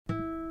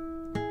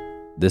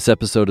This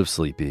episode of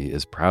Sleepy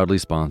is proudly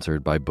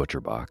sponsored by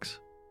ButcherBox.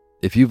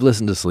 If you've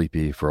listened to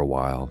Sleepy for a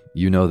while,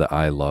 you know that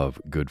I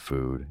love good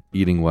food,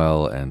 eating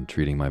well, and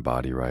treating my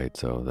body right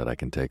so that I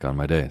can take on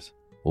my days.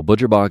 Well,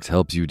 ButcherBox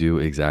helps you do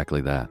exactly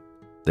that.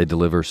 They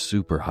deliver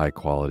super high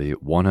quality,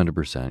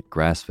 100%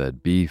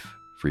 grass-fed beef,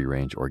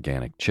 free-range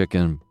organic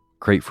chicken,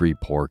 crate-free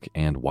pork,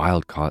 and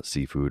wild-caught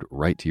seafood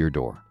right to your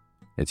door.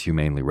 It's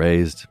humanely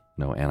raised,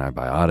 no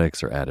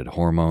antibiotics or added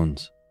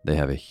hormones. They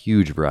have a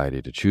huge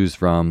variety to choose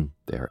from.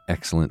 They are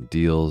excellent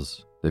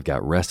deals. They've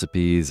got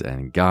recipes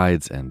and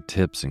guides and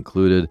tips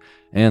included,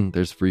 and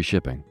there's free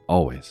shipping,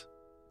 always.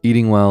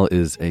 Eating well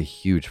is a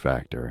huge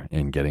factor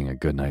in getting a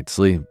good night's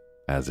sleep,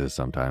 as is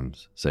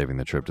sometimes saving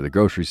the trip to the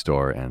grocery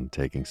store and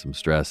taking some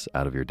stress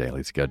out of your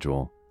daily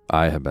schedule.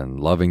 I have been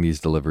loving these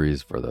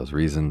deliveries for those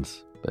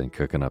reasons. Been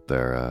cooking up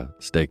their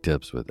steak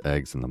tips with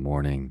eggs in the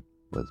morning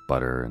with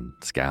butter and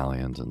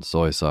scallions and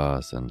soy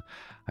sauce, and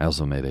I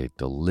also made a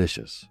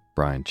delicious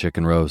brine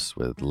chicken roast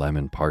with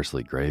lemon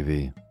parsley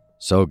gravy.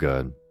 So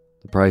good.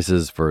 The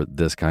prices for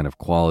this kind of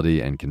quality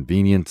and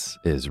convenience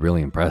is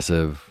really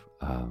impressive.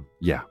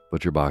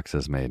 ButcherBox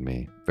has made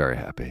me very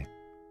happy.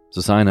 So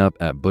sign up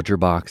at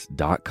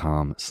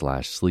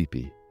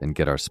butcherbox.com/sleepy and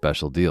get our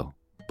special deal.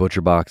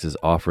 ButcherBox is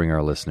offering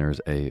our listeners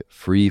a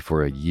free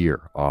for a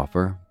year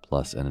offer,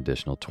 plus an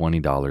additional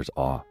 $20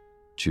 off.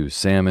 Choose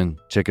salmon,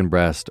 chicken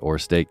breast, or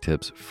steak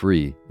tips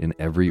free in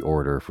every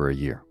order for a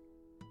year.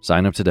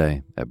 Sign up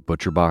today at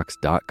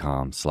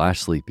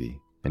butcherbox.com/sleepy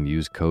and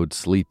use code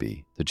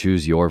SLEEPY to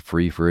choose your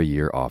free for a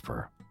year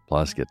offer.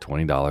 Plus, get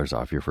 $20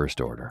 off your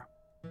first order.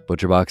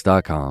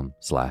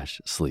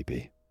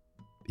 butcherbox.com/sleepy.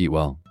 Eat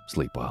well,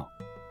 sleep well.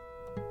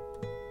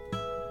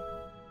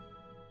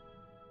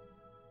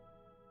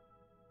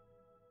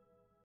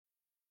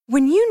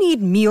 When you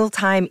need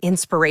mealtime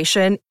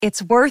inspiration,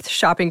 it's worth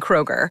shopping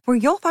Kroger, where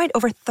you'll find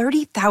over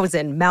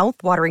 30,000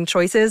 mouth-watering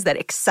choices that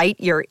excite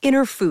your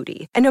inner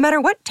foodie. And no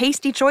matter what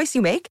tasty choice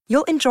you make,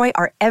 you'll enjoy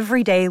our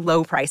everyday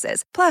low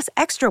prices, plus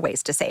extra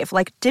ways to save,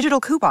 like digital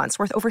coupons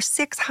worth over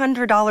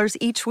 $600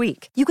 each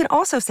week. You can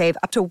also save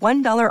up to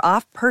 $1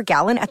 off per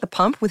gallon at the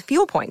pump with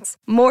fuel points.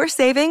 More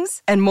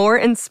savings and more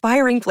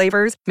inspiring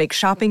flavors make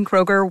shopping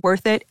Kroger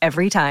worth it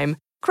every time.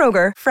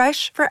 Kroger,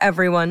 fresh for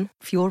everyone.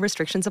 Fuel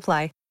restrictions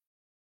apply.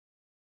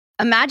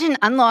 Imagine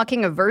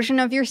unlocking a version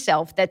of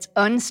yourself that's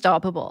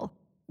unstoppable,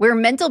 where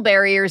mental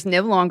barriers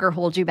no longer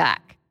hold you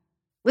back.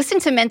 Listen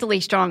to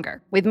Mentally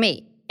Stronger with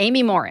me,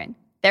 Amy Morin,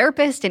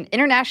 therapist and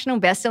international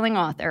best-selling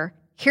author,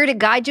 here to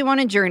guide you on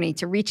a journey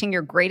to reaching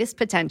your greatest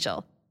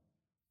potential.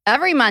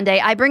 Every Monday,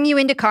 I bring you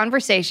into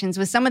conversations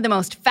with some of the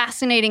most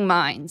fascinating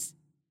minds.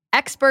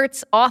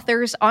 Experts,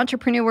 authors,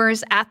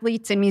 entrepreneurs,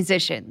 athletes, and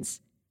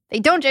musicians. They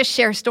don't just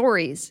share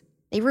stories.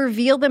 They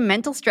reveal the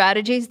mental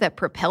strategies that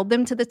propelled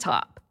them to the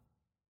top.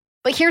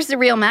 But here's the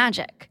real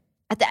magic.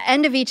 At the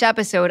end of each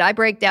episode, I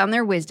break down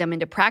their wisdom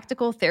into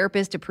practical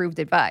therapist-approved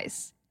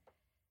advice.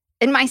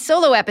 In my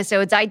solo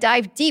episodes, I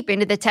dive deep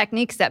into the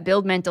techniques that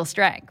build mental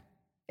strength.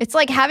 It's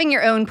like having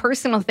your own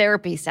personal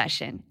therapy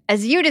session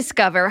as you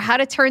discover how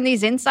to turn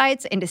these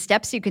insights into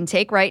steps you can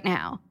take right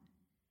now.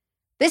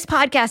 This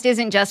podcast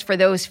isn't just for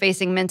those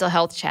facing mental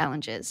health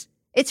challenges.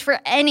 It's for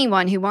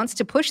anyone who wants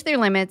to push their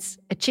limits,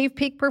 achieve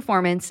peak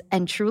performance,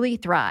 and truly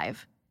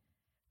thrive.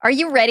 Are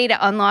you ready to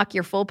unlock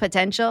your full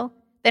potential?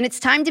 Then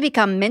it's time to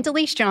become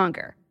mentally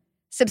stronger.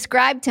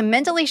 Subscribe to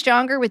Mentally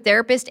Stronger with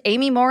therapist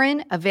Amy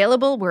Morin,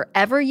 available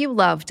wherever you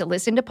love to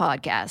listen to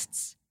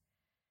podcasts.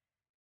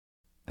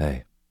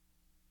 Hey,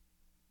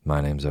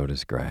 my name's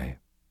Otis Gray,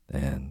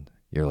 and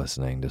you're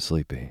listening to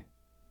Sleepy.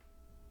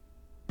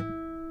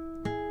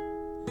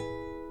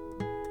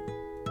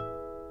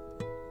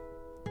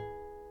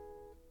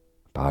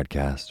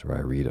 Podcast where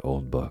I read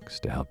old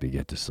books to help you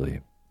get to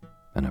sleep,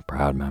 and a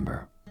proud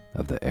member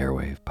of the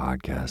Airwave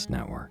Podcast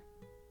Network.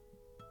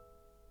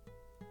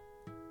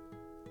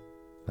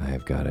 I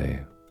have got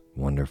a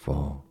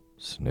wonderful,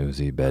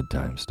 snoozy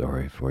bedtime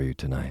story for you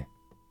tonight.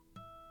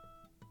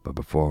 But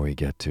before we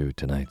get to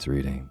tonight's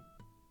reading,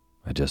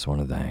 I just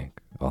want to thank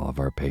all of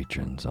our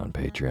patrons on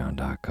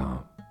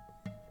patreon.com.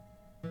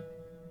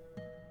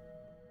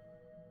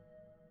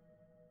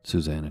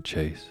 Susanna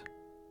Chase,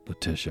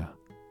 Letitia,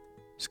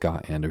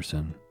 Scott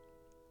Anderson,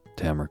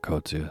 Tamara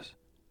Kotsius,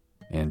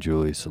 and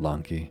Julie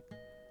Solanki.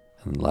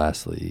 And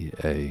lastly,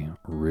 a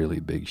really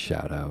big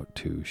shout out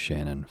to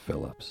Shannon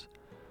Phillips,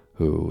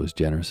 who was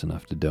generous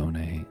enough to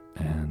donate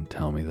and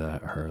tell me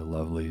that her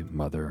lovely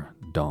mother,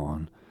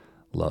 Dawn,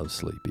 loves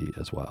Sleepy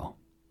as well.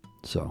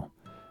 So,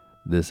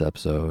 this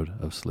episode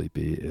of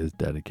Sleepy is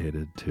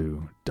dedicated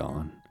to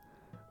Dawn,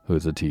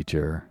 who's a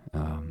teacher,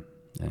 and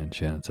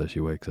Shannon says she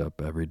wakes up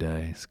every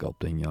day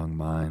sculpting young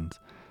minds.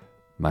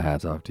 My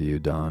hat's off to you,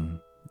 Dawn.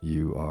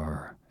 You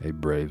are a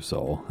brave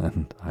soul,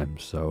 and I'm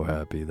so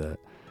happy that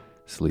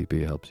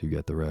Sleepy helps you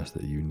get the rest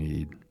that you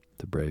need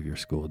to brave your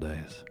school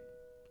days.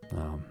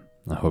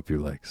 I hope you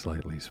like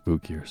slightly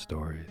spookier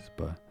stories,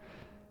 but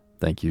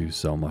thank you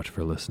so much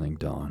for listening,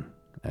 Dawn,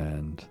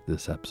 and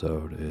this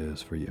episode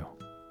is for you.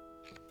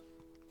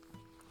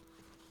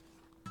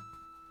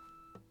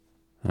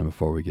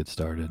 before we get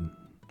started,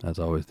 as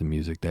always, the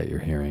music that you're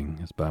hearing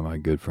is by my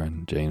good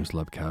friend James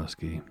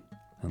Lepkowski,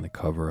 and the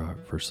cover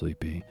art for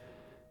Sleepy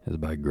is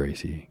by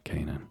Gracie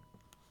Kanan.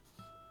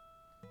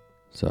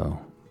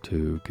 So,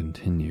 to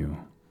continue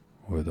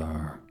with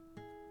our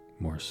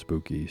more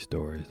spooky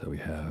stories that we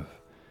have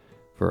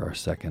for our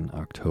second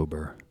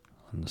October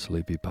on the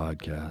Sleepy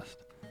Podcast,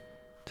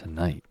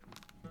 tonight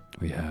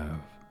we have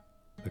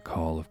The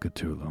Call of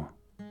Cthulhu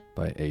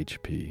by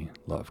H.P.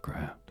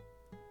 Lovecraft.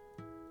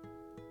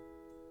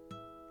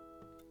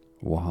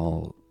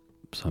 While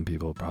some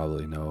people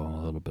probably know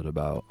a little bit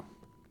about,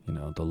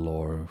 the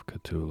lore of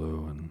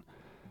Cthulhu and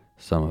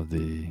some of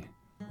the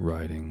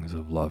writings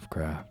of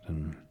Lovecraft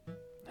and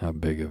how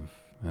big of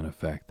an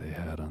effect they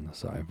had on the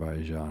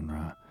sci-fi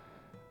genre,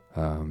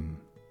 and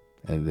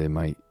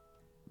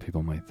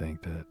people might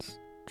think that it's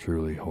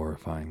truly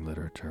horrifying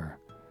literature.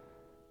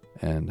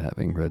 And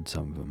having read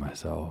some of it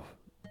myself,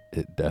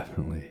 it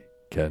definitely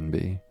can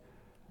be.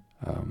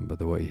 But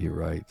the way he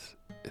writes,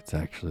 it's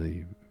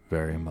actually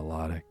very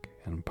melodic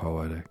and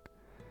poetic.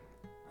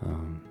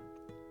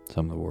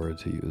 Some of the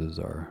words he uses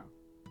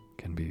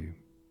can be,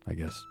 I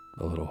guess,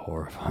 a little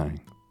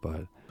horrifying,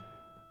 but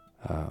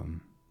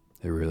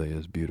it really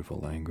is beautiful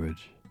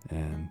language,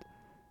 and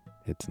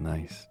it's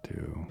nice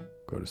to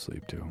go to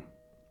sleep to.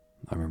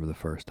 I remember the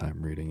first time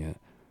reading it,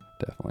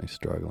 definitely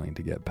struggling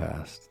to get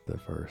past the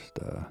first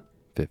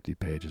 50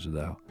 pages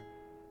without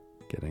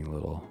getting a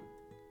little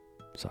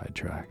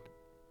sidetracked.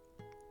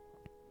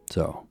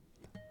 So,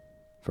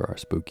 for our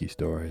spooky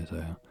stories,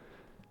 I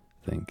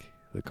think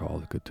The Call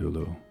of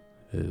Cthulhu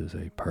is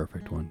a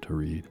perfect one to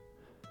read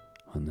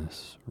on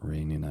this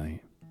rainy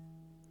night.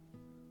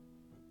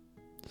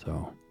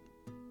 So,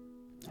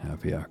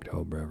 happy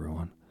October,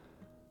 everyone.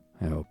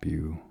 I hope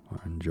you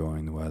are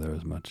enjoying the weather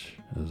as much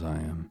as I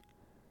am.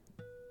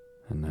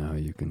 And now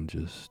you can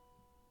just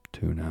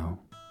tune out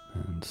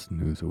and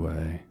snooze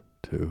away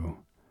to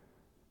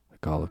The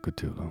Call of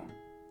Cthulhu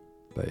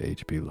by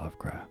H.P.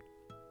 Lovecraft.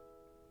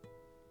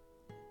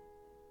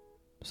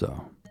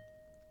 So,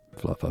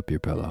 fluff up your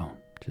pillow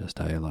just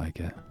how you like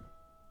it.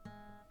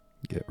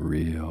 Get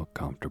real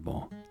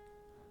comfortable.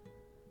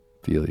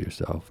 Feel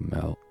yourself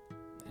melt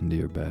into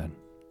your bed.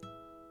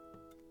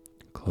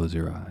 Close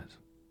your eyes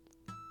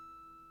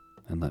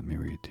and let me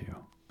read to you.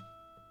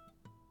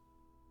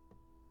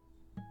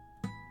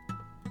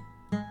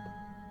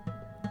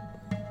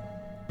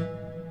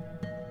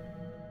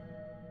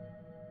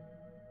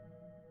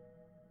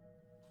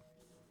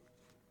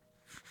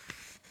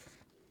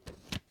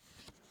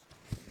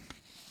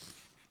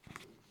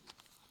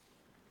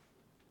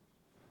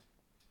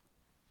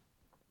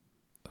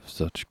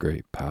 Such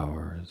great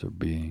powers or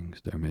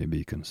beings, there may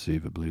be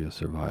conceivably a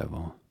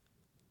survival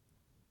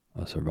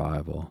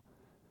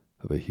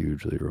of a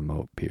hugely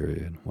remote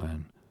period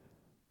when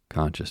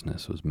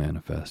consciousness was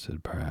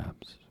manifested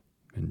perhaps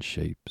in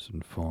shapes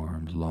and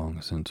forms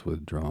long since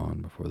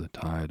withdrawn before the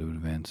tide of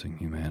advancing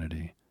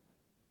humanity,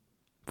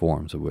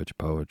 forms of which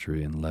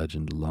poetry and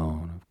legend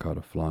alone have caught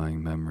a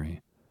flying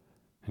memory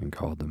and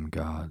called them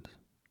gods,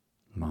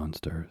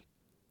 monsters,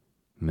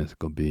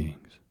 mythical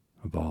beings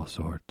of all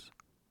sorts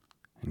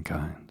and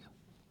kinds.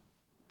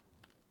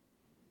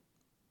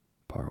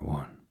 Part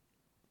 1.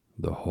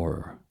 The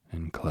Horror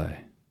in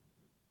Clay.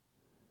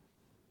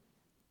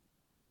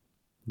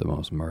 The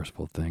most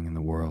merciful thing in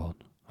the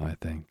world, I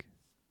think,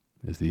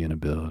 is the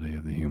inability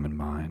of the human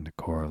mind to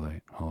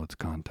correlate all its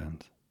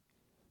contents.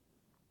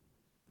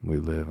 We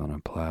live on a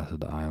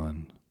placid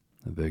island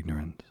of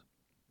ignorance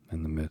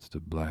in the midst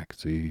of black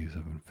seas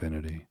of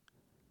infinity,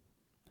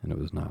 and it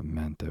was not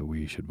meant that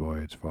we should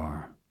voyage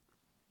far.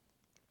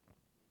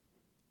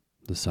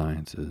 The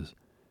sciences,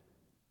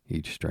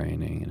 each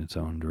straining in its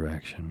own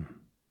direction,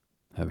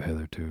 have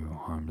hitherto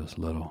harmed us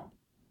little.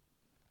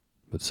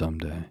 But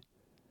someday,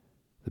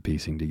 the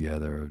piecing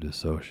together of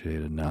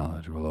dissociated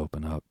knowledge will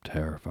open up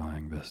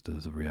terrifying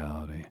vistas of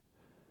reality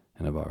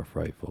and of our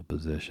frightful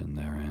position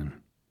therein,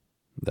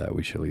 that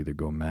we shall either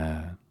go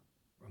mad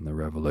from the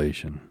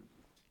revelation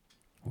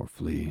or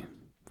flee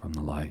from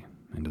the light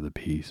into the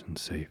peace and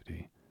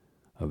safety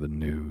of a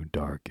new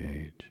dark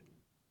age.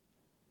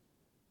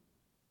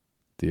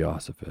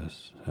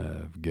 Theosophists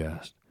have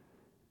guessed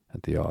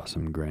at the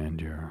awesome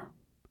grandeur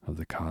of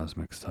the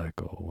cosmic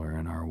cycle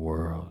wherein our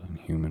world and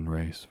human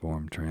race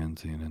form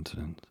transient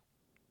incidents.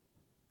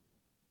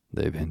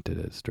 They've hinted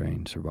at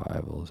strange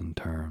survivals in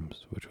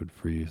terms which would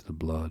freeze the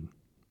blood,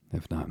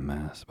 if not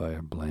masked by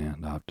a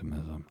bland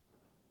optimism.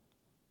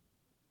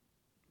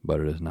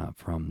 But it is not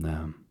from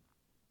them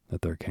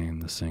that there came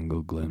the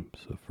single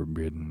glimpse of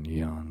forbidden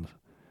eons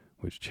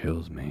which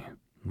chills me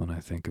when I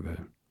think of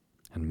it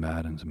and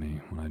maddens me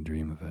when I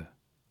dream of it.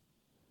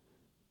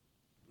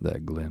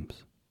 That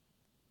glimpse,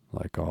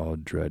 like all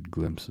dread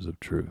glimpses of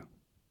truth,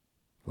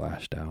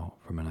 flashed out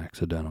from an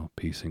accidental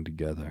piecing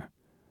together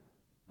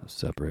of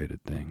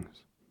separated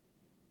things.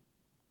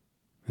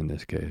 In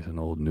this case, an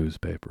old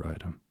newspaper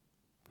item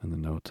and the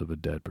notes of a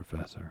dead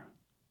professor.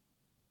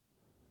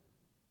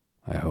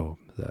 I hope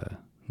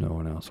that no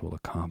one else will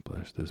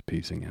accomplish this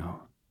piecing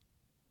out.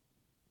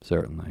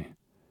 Certainly,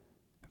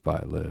 if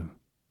I live,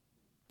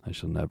 I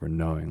shall never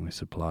knowingly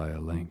supply a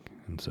link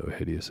in so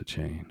hideous a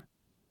chain.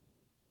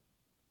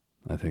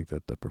 I think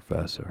that the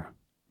professor,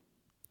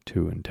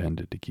 too,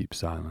 intended to keep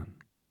silent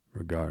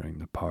regarding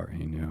the part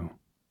he knew,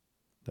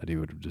 that he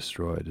would have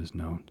destroyed his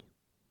notes,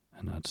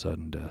 and not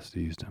sudden death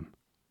seized him.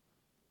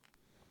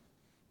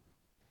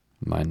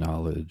 My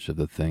knowledge of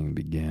the thing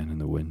began in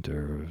the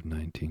winter of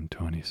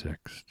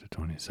 1926 to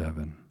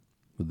 27,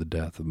 with the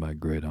death of my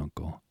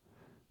great-uncle,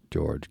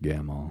 George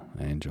Gamble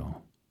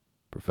Angell,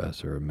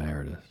 Professor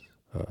Emeritus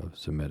of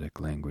Semitic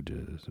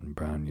Languages in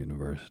Brown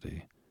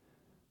University,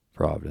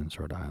 Providence,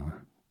 Rhode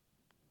Island.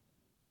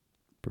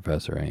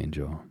 Professor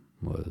Angell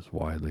was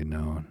widely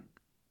known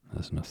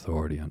as an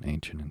authority on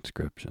ancient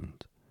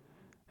inscriptions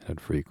and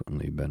had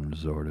frequently been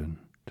resorted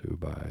to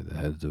by the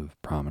heads of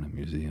prominent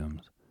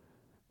museums,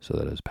 so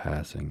that his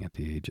passing at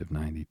the age of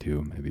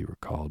 92 may be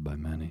recalled by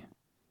many.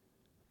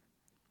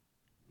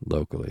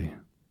 Locally,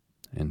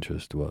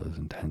 interest was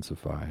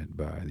intensified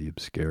by the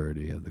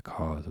obscurity of the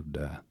cause of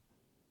death.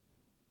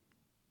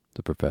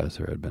 The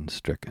professor had been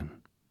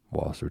stricken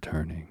whilst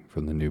returning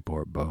from the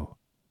Newport boat,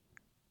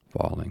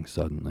 falling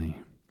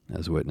suddenly,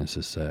 as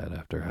witnesses said,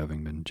 after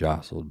having been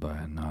jostled by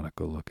a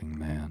nautical-looking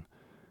man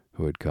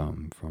who had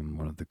come from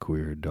one of the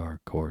queer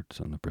dark courts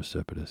on the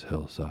precipitous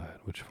hillside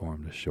which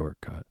formed a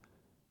shortcut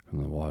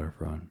from the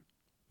waterfront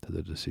to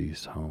the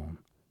deceased's home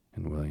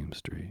in William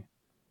Street.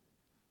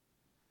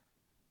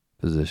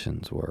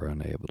 Physicians were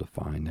unable to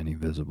find any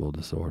visible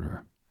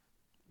disorder,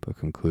 but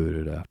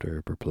concluded after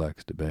a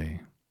perplexed debate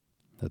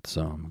that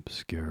some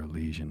obscure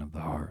lesion of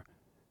the heart,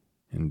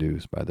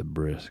 induced by the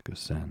brisk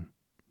ascent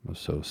of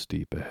so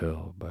steep a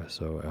hill by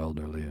so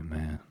elderly a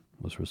man,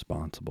 was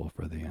responsible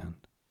for the end.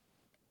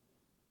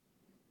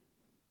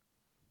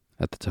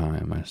 At the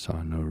time, I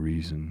saw no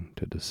reason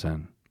to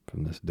dissent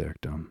from this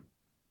dictum,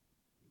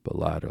 but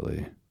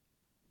latterly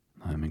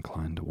I am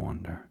inclined to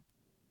wonder,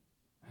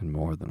 and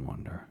more than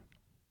wonder.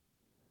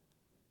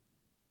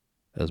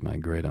 As my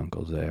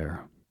great-uncle's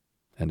heir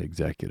and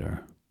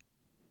executor,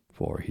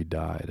 for he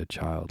died a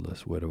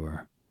childless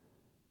widower,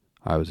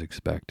 I was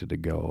expected to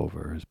go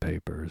over his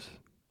papers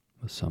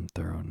with some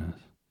thoroughness,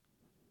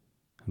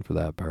 and for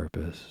that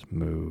purpose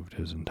moved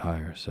his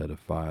entire set of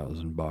files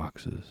and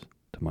boxes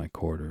to my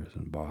quarters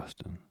in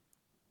Boston.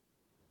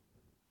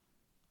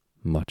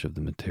 Much of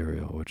the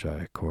material which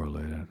I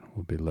correlated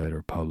will be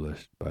later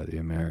published by the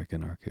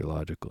American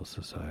Archaeological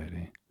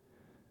Society,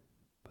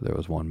 but there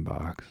was one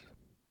box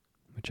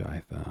which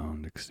I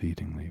found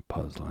exceedingly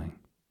puzzling,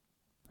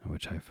 and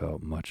which I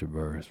felt much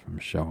averse from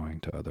showing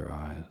to other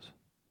eyes.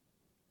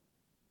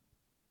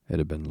 It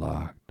had been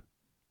locked,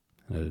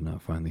 and I did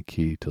not find the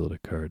key till it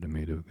occurred to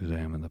me to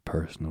examine the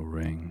personal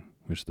ring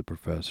which the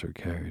professor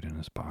carried in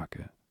his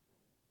pocket.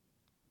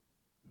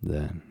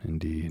 Then,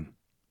 indeed,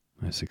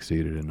 I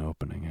succeeded in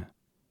opening it,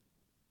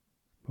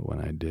 but when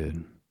I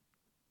did,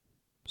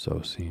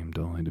 so seemed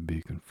only to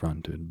be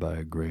confronted by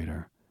a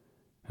greater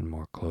and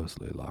more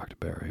closely locked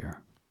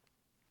barrier.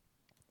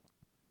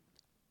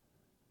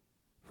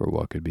 For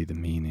what could be the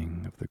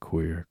meaning of the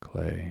queer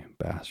clay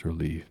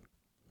bas-relief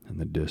and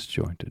the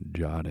disjointed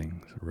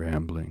jottings,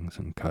 ramblings,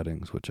 and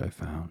cuttings which I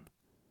found?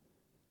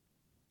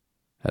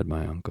 Had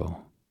my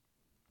uncle,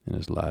 in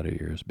his latter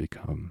years,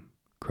 become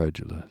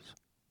credulous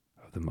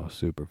of the most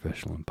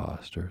superficial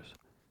impostors,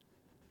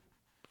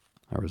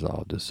 I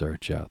resolved to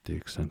search out the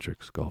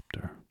eccentric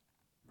sculptor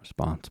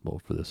responsible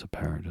for this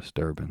apparent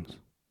disturbance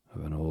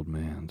of an old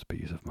man's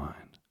peace of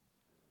mind.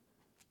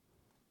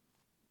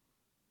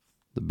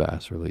 The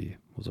bas-relief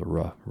was a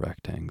rough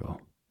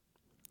rectangle,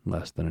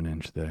 less than an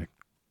inch thick,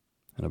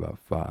 and about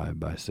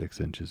 5 by 6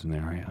 inches in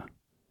area,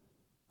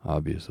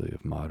 obviously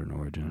of modern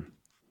origin.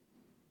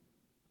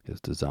 Its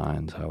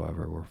designs,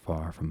 however, were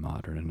far from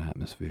modern in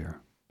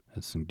atmosphere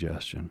and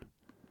suggestion,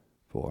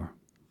 for,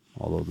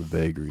 although the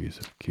vagaries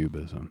of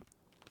Cubism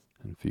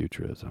and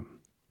Futurism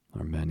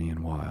are many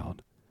and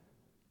wild,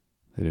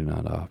 they do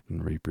not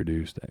often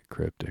reproduce that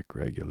cryptic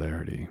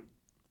regularity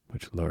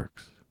which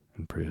lurks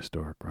in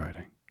prehistoric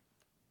writing.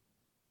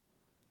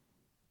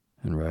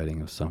 In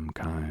writing of some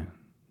kind,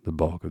 the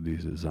bulk of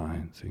these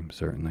designs seems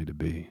certainly to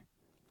be,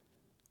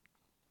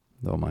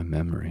 though my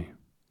memory,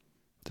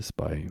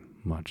 despite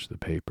much the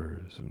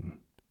papers and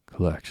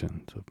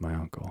collections of my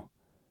uncle,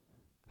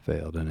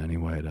 failed in any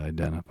way to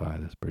identify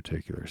this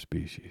particular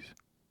species,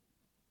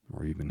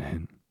 or even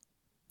hint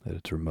at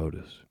its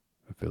remotest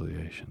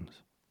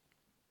affiliations.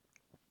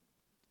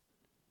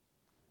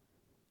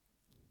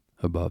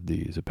 Above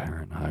these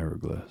apparent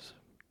hieroglyphs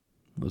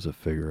was a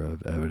figure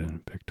of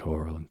evident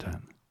pictorial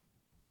intent,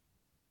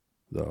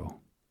 though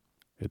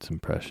its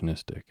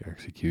impressionistic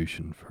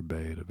execution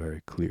forbade a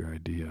very clear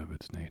idea of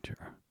its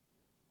nature.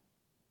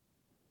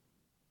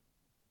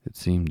 It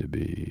seemed to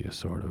be a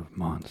sort of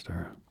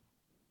monster,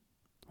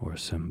 or a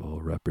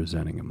symbol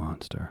representing a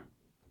monster,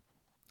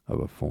 of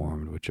a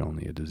form which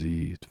only a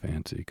diseased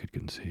fancy could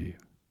conceive.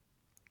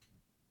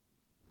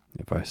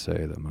 If I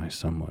say that my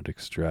somewhat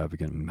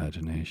extravagant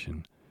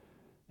imagination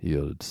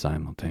yielded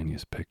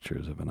simultaneous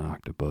pictures of an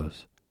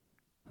octopus,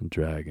 a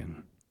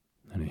dragon,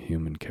 an in a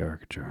human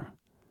caricature,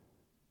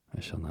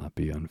 I shall not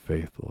be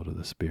unfaithful to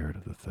the spirit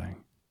of the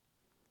thing.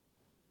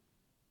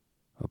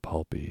 A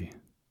pulpy,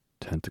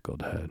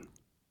 tentacled head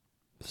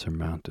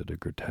surmounted a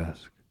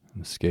grotesque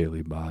and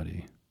scaly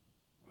body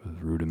with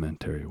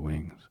rudimentary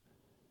wings,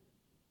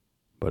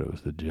 but it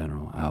was the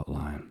general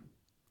outline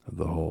of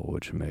the whole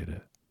which made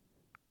it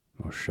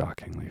most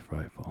shockingly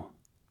frightful.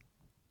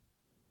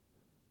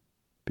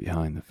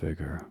 Behind the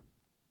figure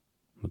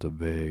was a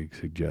vague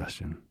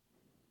suggestion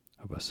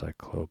of a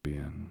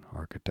cyclopean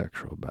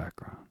architectural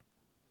background.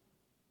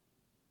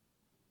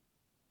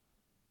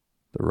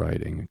 The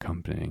writing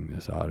accompanying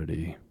this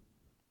oddity,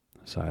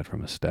 aside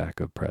from a stack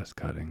of press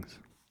cuttings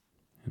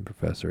in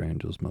Professor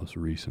Angel's most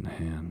recent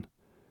hand,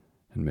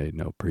 and made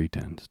no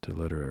pretense to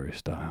literary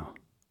style.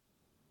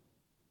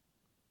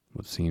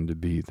 What seemed to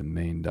be the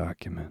main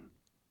document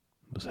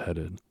was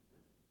headed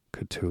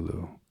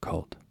Cthulhu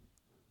Cult,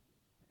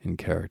 in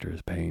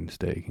characters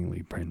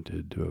painstakingly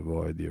printed to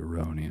avoid the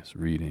erroneous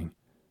reading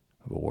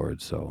of a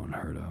word so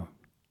unheard of.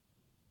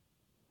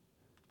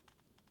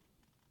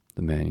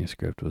 The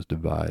manuscript was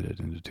divided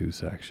into two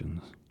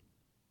sections,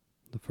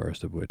 the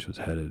first of which was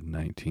headed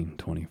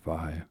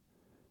 1925,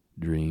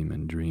 Dream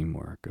and Dream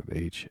Work of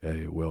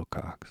H.A.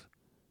 Wilcox,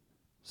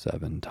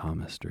 7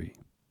 Thomas Street,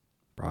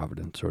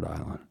 Providence, Rhode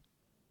Island,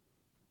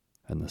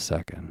 and the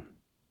second,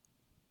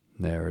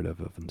 Narrative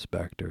of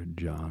Inspector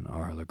John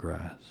R.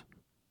 LaGrasse,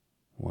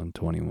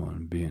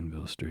 121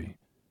 Bienville Street,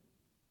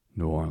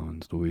 New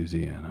Orleans,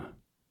 Louisiana,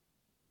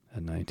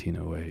 at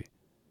 1908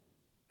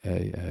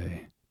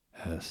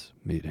 AAS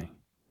meeting.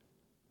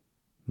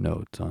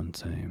 Notes on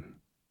same,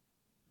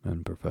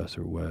 and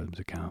Professor Webb's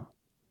account.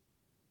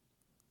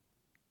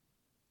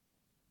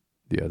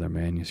 The other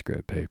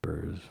manuscript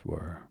papers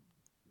were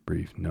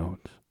brief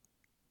notes,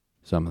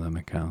 some of them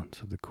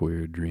accounts of the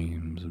queer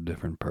dreams of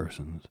different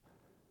persons,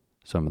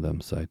 some of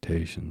them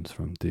citations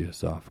from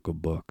theosophical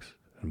books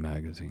and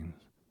magazines,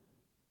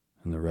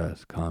 and the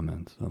rest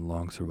comments on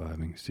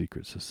long-surviving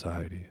secret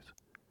societies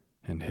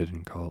and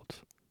hidden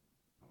cults,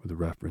 with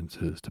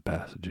references to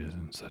passages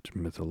in such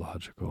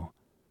mythological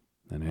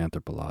and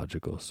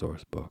anthropological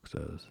source books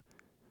as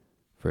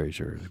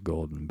Fraser's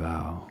Golden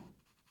Bough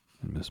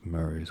and Miss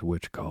Murray's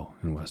Witch Cult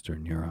in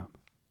Western Europe.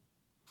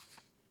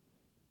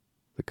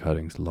 The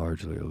cuttings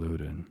largely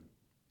alluded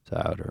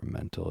to outer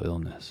mental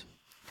illness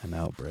and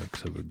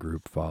outbreaks of a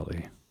group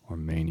folly or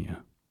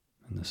mania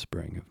in the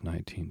spring of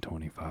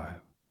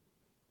 1925.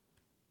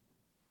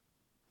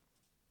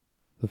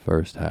 The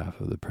first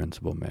half of the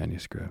principal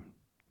manuscript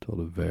told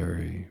a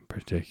very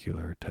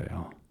particular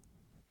tale.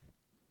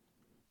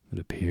 It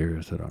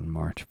appears that on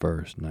March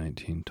 1st,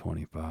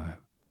 1925,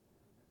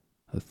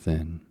 a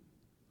thin,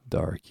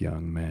 dark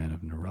young man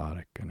of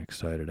neurotic and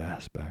excited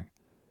aspect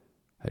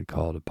had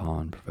called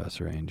upon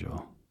Professor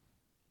Angel,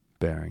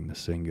 bearing the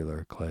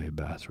singular clay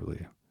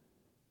bas-relief,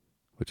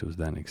 which was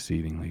then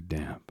exceedingly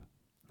damp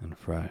and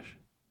fresh.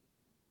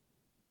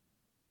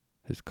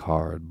 His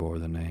card bore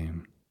the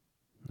name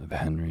of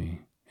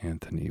Henry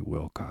Anthony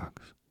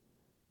Wilcox,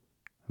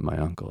 and my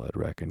uncle had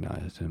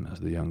recognized him as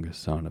the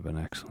youngest son of an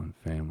excellent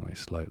family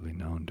slightly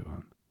known to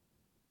him,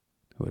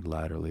 who had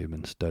latterly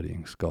been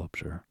studying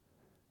sculpture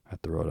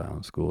at the Rhode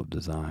Island School of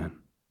Design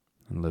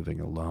and living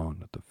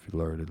alone at the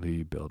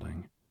Fleur-de-Lis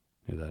building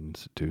near that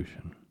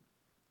institution.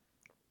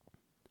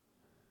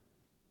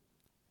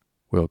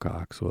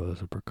 Wilcox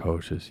was a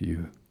precocious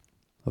youth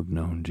of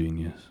known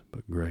genius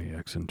but great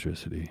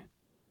eccentricity,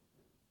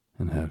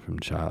 and had from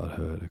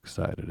childhood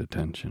excited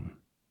attention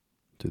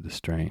to the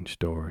strange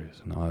stories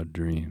and odd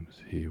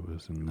dreams he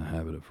was in the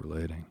habit of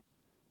relating.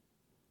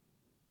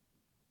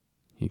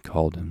 He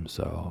called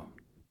himself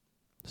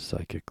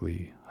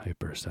psychically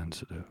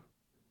hypersensitive,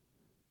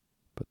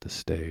 but the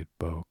staid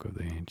folk of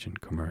the ancient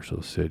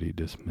commercial city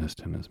dismissed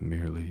him as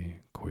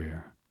merely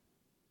queer.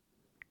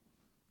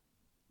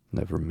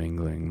 Never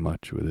mingling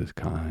much with his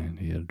kind,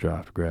 he had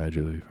dropped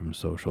gradually from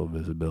social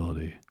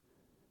visibility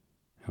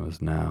and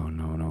was now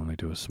known only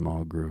to a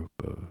small group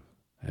of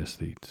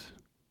aesthetes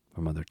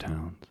from other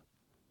towns.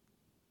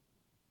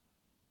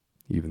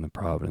 Even the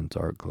Providence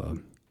Art Club,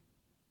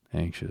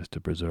 anxious to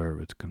preserve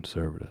its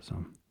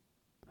conservatism,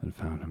 had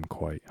found him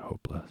quite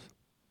hopeless.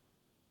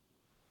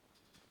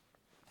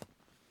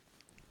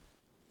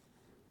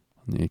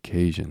 On the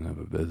occasion of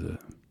a visit,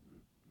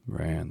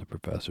 ran the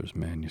professor's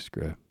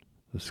manuscript,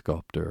 the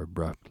sculptor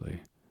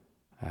abruptly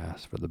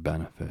asked for the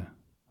benefit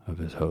of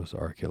his host's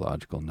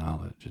archaeological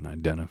knowledge in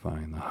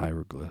identifying the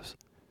hieroglyphs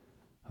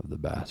of the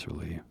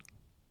bas-relief.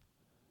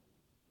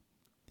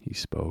 He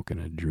spoke in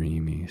a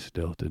dreamy,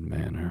 stilted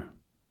manner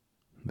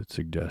that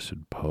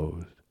suggested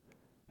posed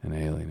and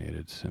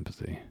alienated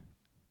sympathy,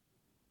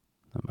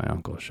 and my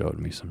uncle showed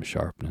me some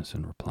sharpness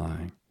in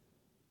replying,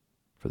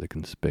 for the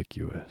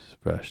conspicuous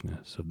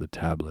freshness of the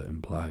tablet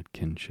implied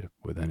kinship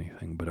with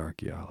anything but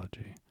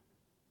archaeology.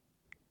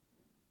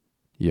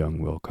 Young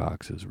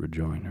Wilcox's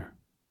rejoinder,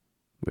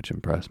 which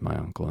impressed my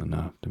uncle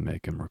enough to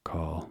make him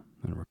recall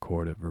and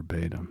record it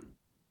verbatim,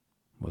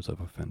 was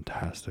of a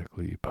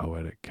fantastically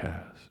poetic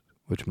cast,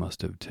 which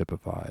must have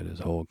typified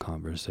his whole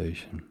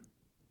conversation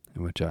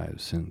and which I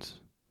have since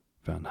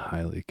found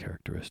highly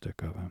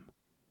characteristic of him.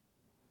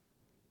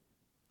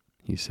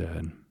 He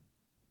said,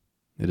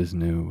 "It is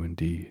new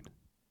indeed,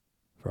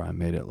 for I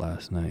made it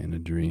last night in a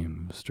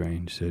dream of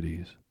strange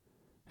cities,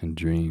 and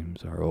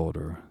dreams are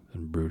older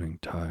than brooding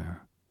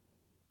Tyre,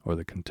 or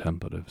the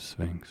contemplative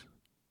Sphinx,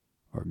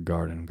 or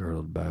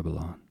garden-girdled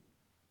Babylon."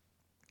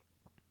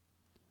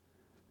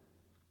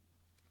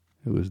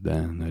 It was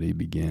then that he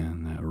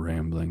began that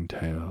rambling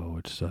tale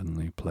which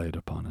suddenly played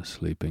upon a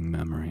sleeping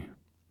memory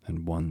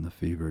and won the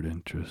fevered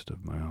interest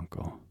of my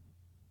uncle.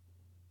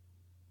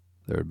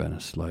 There had been a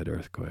slight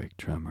earthquake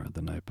tremor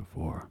the night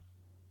before,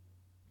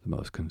 the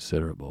most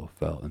considerable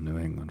felt in New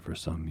England for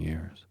some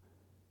years,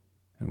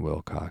 and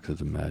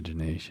Wilcox's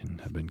imagination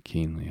had been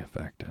keenly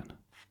affected.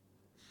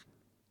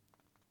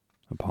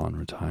 Upon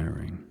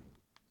retiring,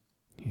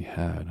 he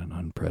had an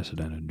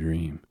unprecedented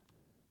dream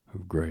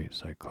of great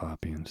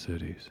cyclopean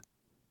cities,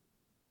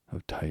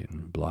 of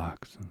Titan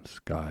blocks and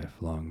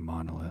sky-flung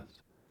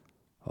monoliths,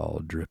 all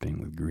dripping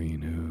with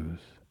green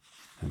ooze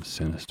and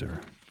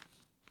sinister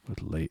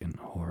with latent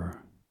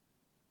horror.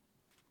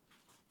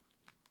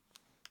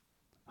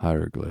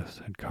 Hieroglyphs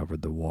had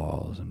covered the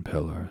walls and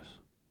pillars,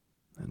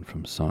 and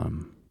from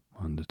some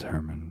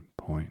undetermined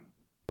point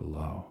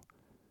below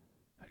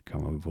had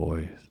come a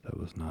voice that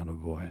was not a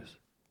voice,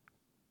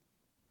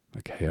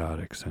 a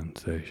chaotic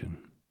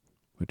sensation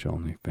which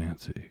only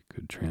fancy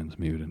could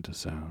transmute into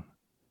sound,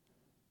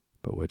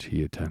 but which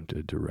he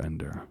attempted to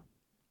render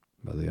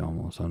by the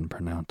almost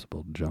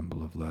unpronounceable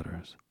jumble of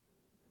letters.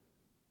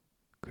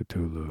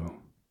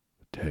 Cthulhu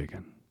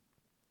Taken.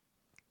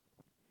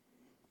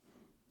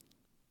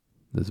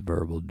 This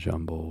verbal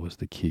jumble was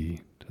the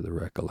key to the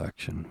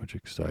recollection which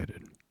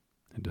excited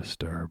and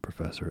disturbed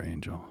Professor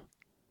Angel.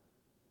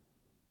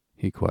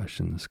 He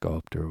questioned the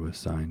sculptor with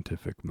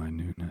scientific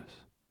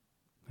minuteness,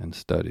 and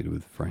studied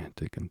with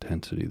frantic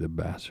intensity the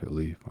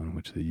bas-relief on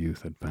which the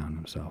youth had found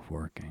himself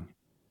working,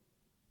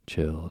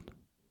 chilled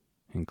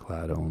and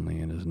clad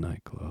only in his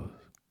night-clothes,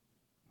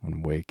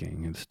 when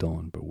waking had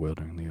stolen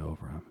bewilderingly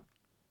over him.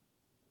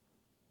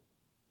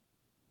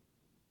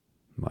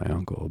 My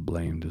uncle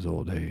blamed his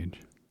old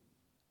age,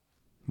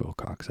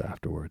 Wilcox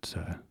afterwards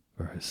said,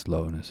 for his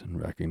slowness in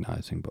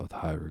recognizing both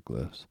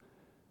hieroglyphs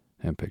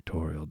and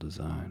pictorial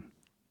design.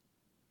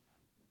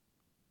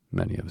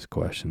 Many of his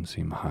questions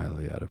seemed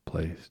highly out of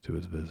place to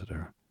his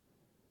visitor,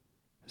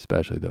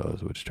 especially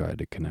those which tried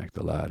to connect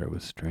the latter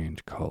with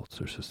strange cults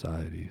or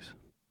societies,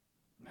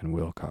 and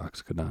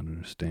Wilcox could not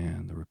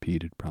understand the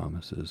repeated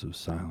promises of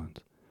silence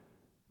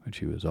which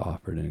he was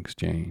offered in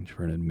exchange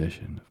for an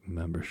admission of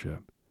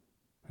membership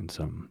in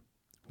some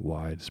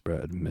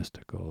widespread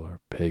mystical or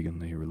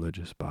paganly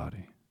religious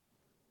body.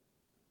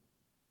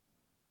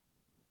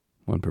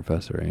 When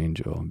Professor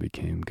Angel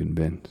became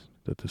convinced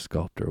that the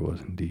sculptor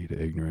was indeed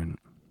ignorant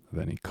of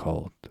any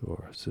cult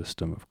or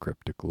system of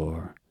cryptic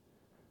lore,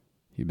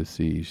 he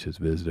besieged his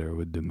visitor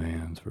with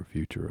demands for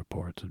future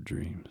reports of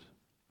dreams.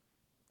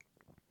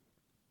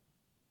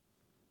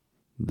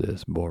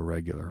 This bore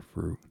regular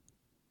fruit,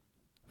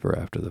 for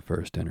after the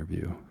first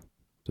interview,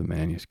 the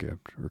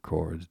manuscript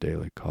records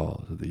daily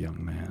calls of the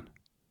young man,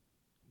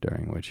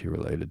 during which he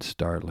related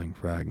startling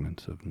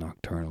fragments of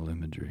nocturnal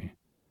imagery,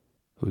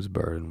 whose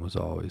burden was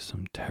always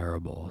some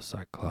terrible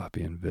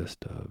cyclopean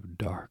vista of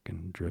dark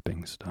and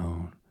dripping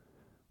stone,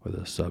 with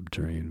a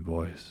subterranean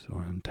voice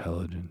or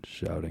intelligence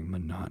shouting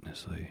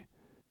monotonously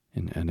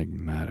in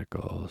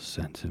enigmatical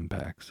sense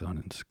impacts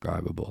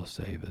uninscribable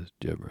save as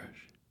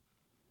gibberish.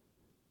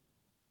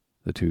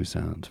 The two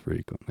sounds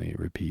frequently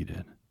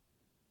repeated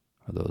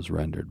are those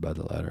rendered by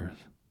the letters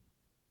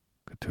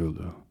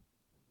Cthulhu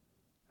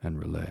and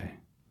Relay.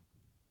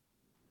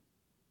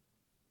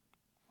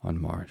 On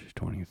March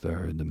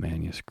 23rd, the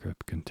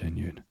manuscript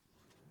continued.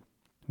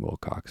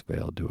 Wilcox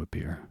failed to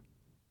appear,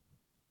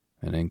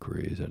 and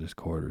inquiries at his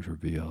quarters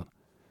revealed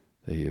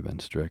that he had been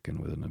stricken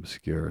with an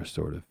obscure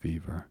sort of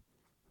fever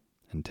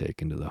and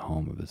taken to the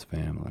home of his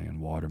family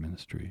in Waterman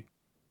Street.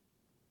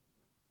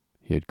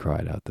 He had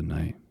cried out the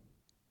night,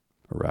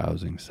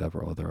 arousing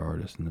several other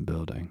artists in the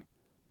building,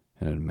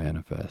 and had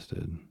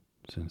manifested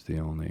since the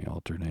only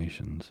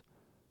alternations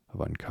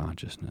of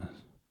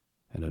unconsciousness,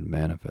 and had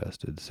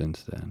manifested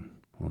since then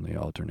only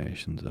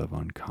alternations of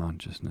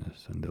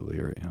unconsciousness and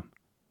delirium.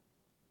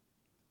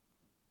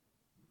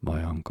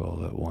 My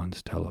uncle at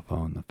once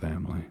telephoned the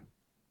family,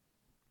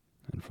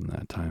 and from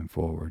that time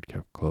forward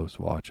kept close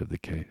watch of the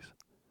case,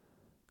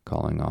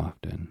 calling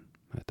often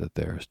at the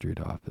Thayer Street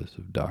office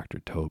of Dr.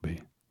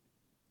 Toby,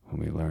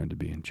 whom he learned to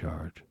be in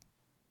charge.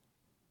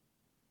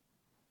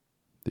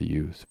 The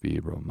youth's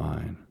febrile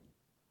mind,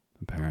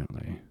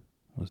 apparently,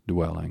 was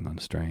dwelling on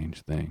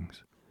strange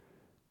things,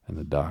 and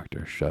the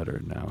doctor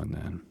shuddered now and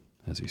then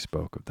as he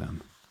spoke of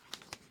them.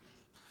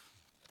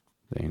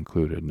 They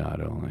included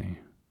not only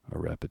a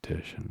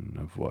repetition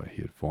of what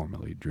he had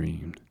formerly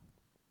dreamed,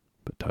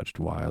 but touched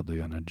wildly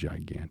on a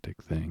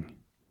gigantic thing,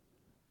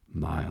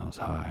 miles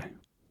high,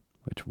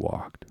 which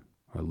walked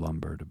or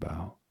lumbered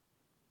about.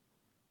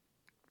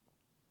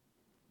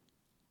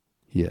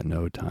 He at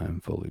no time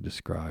fully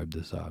described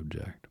this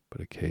object, but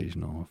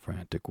occasional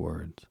frantic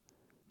words,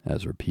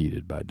 as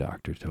repeated by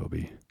Dr.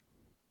 Toby,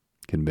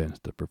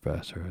 convinced the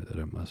professor that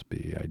it must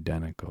be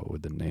identical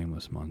with the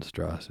nameless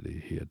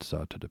monstrosity he had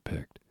sought to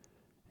depict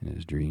in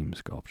his dream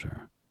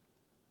sculpture.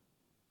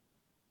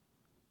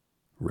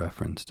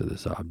 Reference to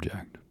this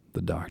object,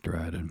 the doctor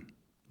added,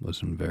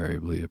 was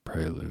invariably a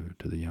prelude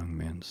to the young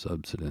man's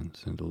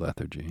subsidence into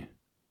lethargy.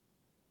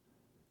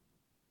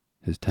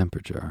 His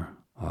temperature,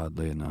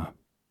 oddly enough,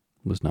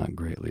 was not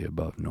greatly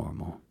above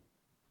normal,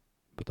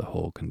 but the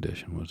whole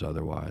condition was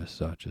otherwise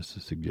such as to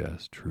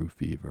suggest true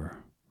fever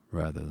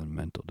rather than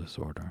mental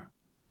disorder.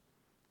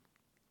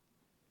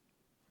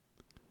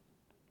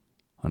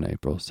 On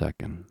April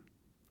 2nd,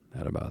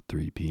 at about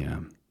 3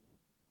 p.m.,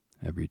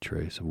 every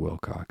trace of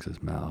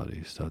Wilcox's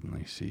malady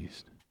suddenly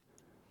ceased.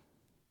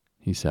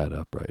 He sat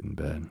upright in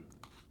bed,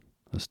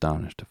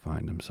 astonished to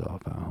find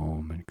himself at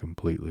home and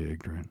completely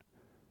ignorant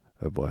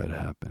of what had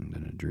happened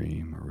in a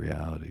dream or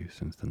reality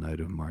since the night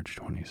of March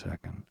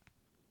 22nd.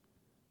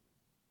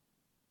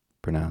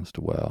 Pronounced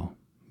well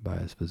by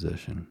his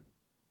physician,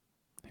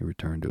 he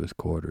returned to his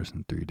quarters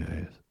in 3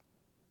 days.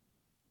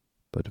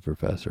 But to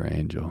Professor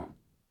Angell,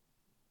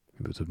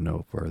 he was of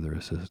no further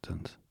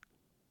assistance.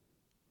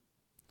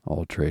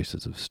 All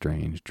traces of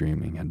strange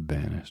dreaming had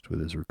vanished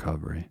with his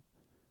recovery,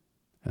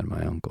 and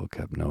my uncle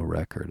kept no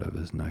record of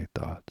his night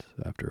thoughts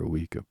after a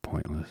week of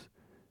pointless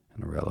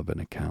and irrelevant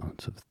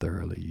accounts of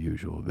thoroughly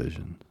usual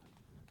visions.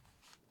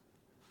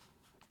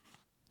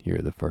 Here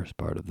the first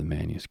part of the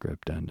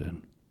manuscript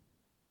ended,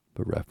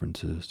 but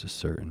references to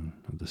certain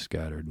of the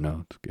scattered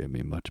notes gave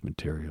me much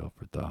material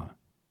for thought.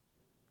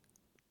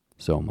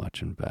 So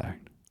much, in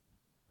fact,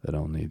 that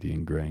only the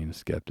ingrained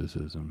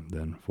skepticism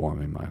then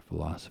forming my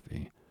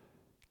philosophy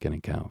can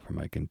account for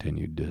my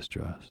continued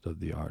distrust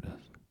of the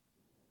artist.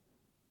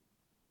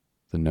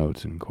 The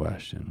notes in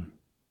question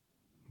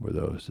were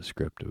those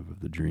descriptive of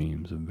the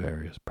dreams of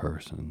various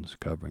persons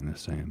covering the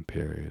same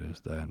period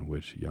as that in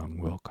which young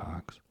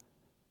Wilcox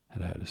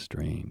had had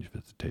strange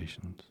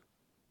visitations.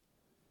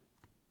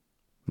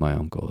 My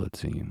uncle, it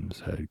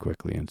seems, had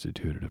quickly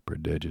instituted a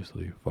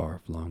prodigiously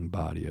far-flung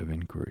body of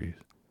inquiries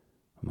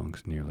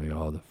amongst nearly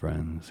all the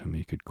friends whom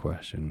he could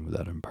question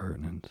without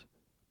impertinence,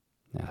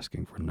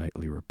 asking for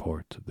nightly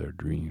reports of their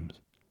dreams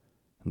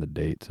and the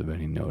dates of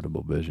any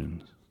notable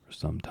visions for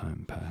some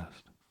time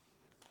past.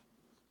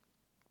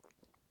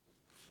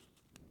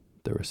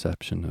 The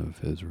reception of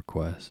his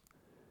request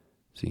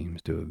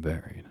seems to have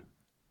varied,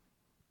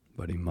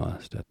 but he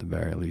must at the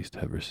very least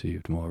have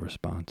received more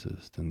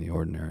responses than the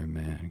ordinary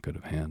man could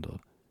have handled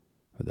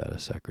without a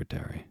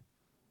secretary.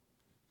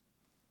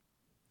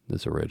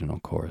 This original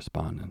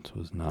correspondence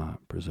was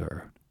not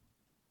preserved,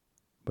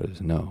 but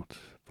his notes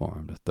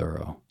formed a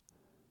thorough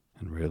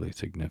and really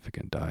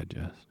significant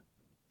digest.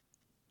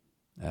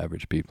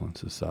 Average people in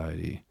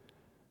society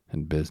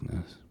and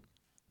business,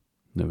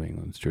 New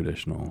England's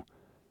traditional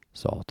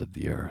salt of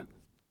the earth,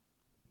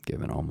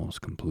 give an almost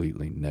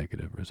completely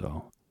negative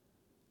result,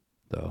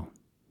 though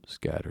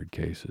scattered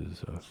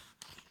cases of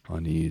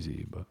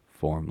uneasy but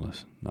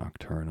formless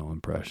nocturnal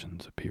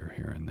impressions appear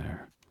here and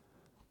there,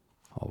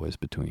 always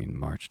between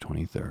March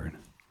 23rd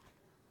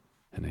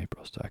and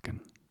April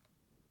 2nd,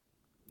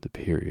 the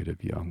period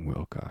of young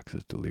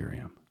Wilcox's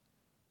delirium.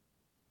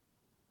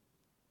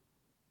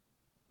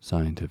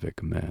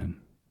 Scientific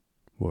men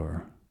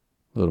were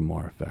a little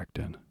more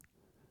affected,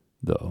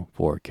 though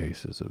 4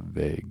 cases of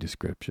vague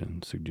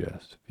description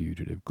suggest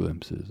fugitive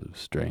glimpses of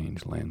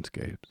strange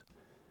landscapes,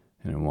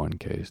 and in one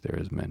case there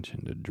is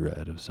mentioned a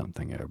dread of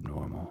something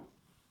abnormal.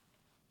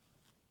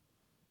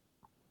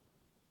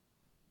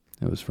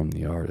 It was from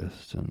the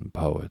artists and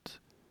poets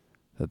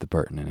that the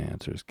pertinent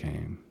answers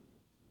came,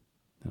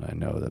 and I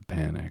know that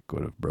panic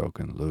would have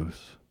broken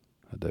loose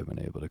had they been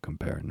able to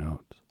compare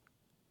notes.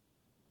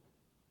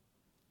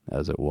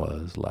 As it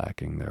was,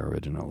 lacking their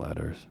original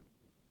letters,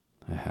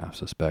 I half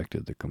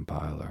suspected the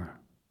compiler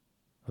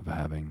of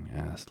having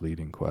asked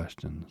leading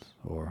questions,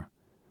 or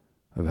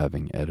of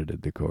having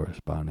edited the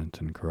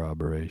correspondence in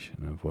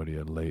corroboration of what he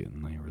had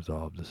latently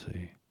resolved to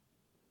see.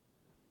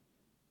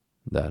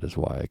 That is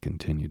why I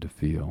continue to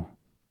feel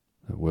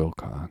that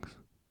Wilcox,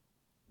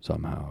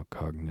 somehow a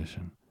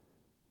cognition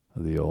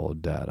of the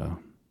old data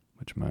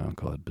which my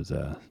uncle had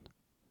possessed,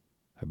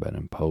 had been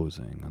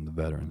imposing on the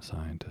veteran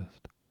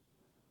scientist.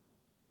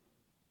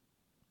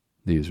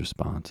 These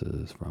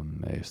responses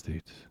from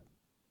aesthetes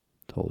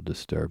told a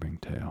disturbing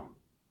tale.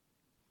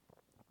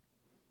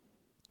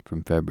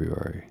 From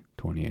February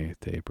 28th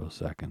to April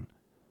 2nd,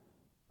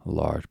 a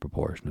large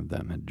proportion of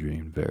them had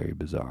dreamed very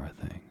bizarre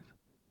things,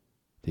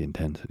 the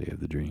intensity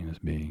of the dreams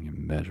being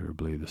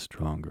immeasurably the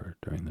stronger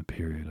during the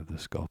period of the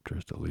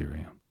sculptor's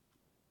delirium.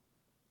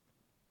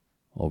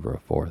 Over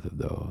 1/4 of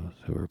those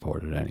who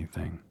reported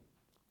anything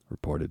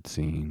reported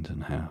scenes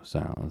and half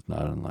sounds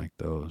not unlike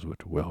those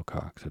which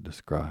Wilcox had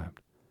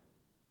described,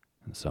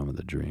 and some of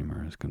the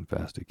dreamers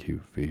confessed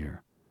acute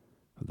fear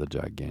of the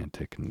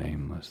gigantic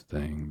nameless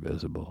thing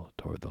visible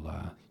toward the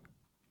last.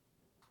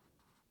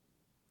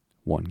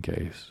 One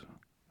case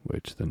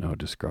which the note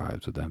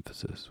describes with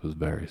emphasis, was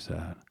very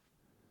sad.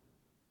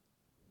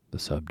 The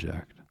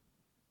subject,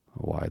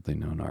 a widely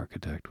known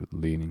architect with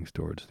leanings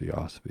towards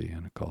theosophy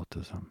and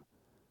occultism,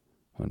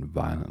 went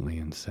violently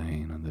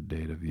insane on the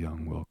date of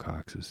young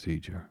Wilcox's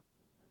seizure,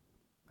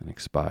 and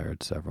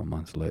expired several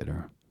months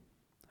later,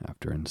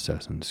 after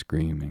incessant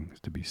screamings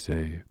to be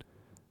saved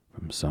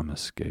from some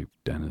escaped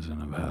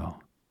denizen of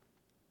hell.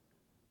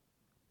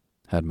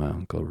 Had my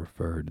uncle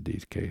referred to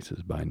these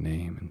cases by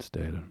name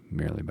instead of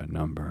merely by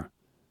number,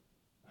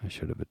 I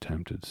should have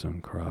attempted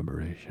some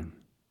corroboration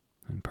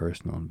and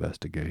personal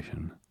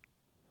investigation.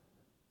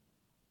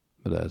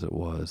 But as it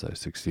was, I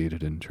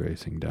succeeded in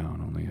tracing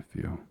down only a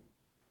few.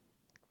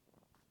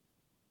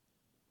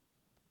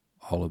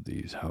 All of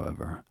these,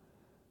 however,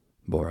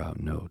 bore out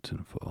notes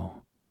in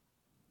full.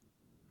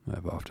 I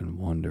have often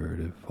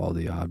wondered if all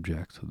the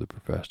objects of the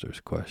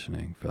professor's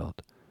questioning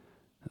felt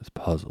as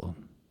puzzled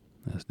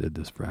as did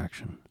this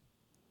fraction.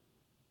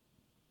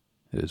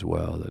 It is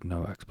well that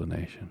no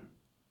explanation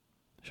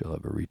shall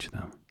ever reach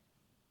them.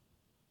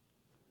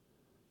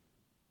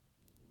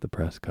 The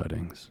press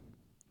cuttings,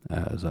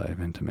 as I have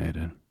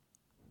intimated,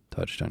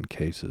 touched on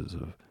cases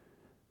of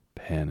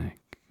panic,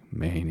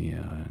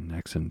 mania, and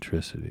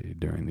eccentricity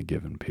during the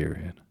given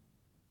period.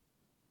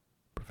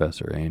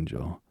 Professor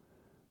Angel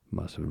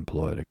must have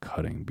employed a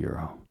cutting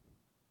bureau,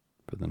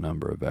 for the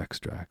number of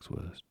extracts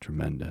was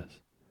tremendous,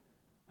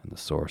 and the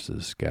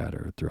sources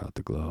scattered throughout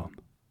the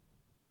globe.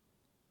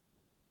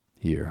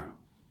 Here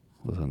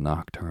was a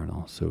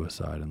nocturnal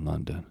suicide in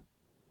London,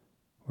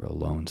 where a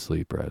lone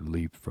sleeper had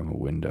leaped from a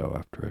window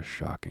after a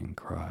shocking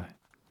cry.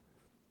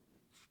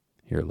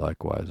 Here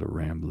likewise a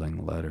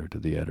rambling letter to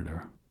the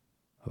editor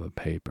of a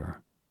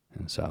paper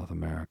in South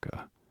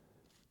America,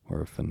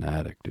 where a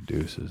fanatic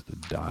deduces the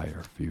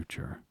dire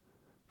future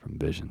from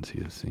visions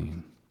he has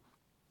seen.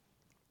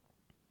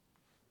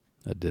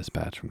 A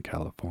dispatch from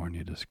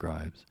California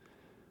describes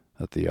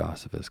a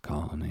Theosophist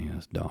colony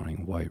as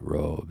donning white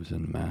robes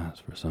en masse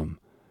for some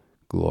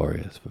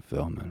glorious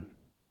fulfillment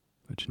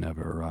which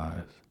never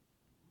arrives,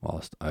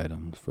 whilst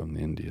items from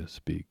India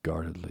speak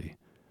guardedly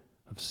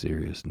of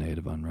serious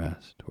native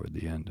unrest toward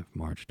the end of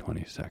March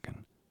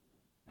 22nd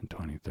and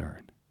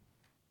 23rd.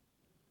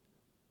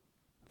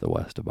 The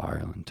west of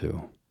Ireland,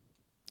 too,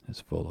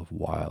 is full of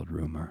wild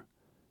rumor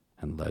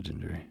and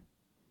legendary,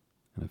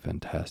 and a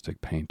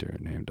fantastic painter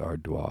named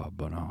Ardois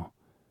Bonneau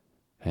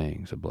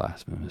hangs a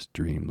blasphemous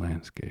dream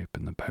landscape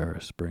in the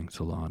Paris Spring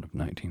Salon of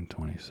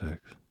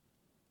 1926.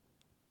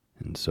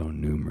 And so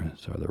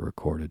numerous are the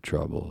recorded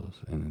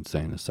troubles in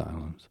insane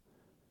asylums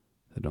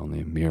that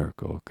only a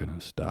miracle could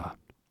have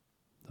stopped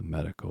the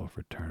medical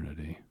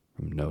fraternity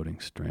from noting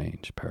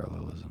strange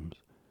parallelisms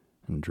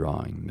and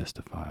drawing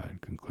mystified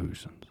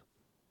conclusions.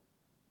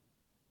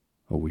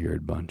 A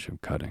weird bunch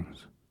of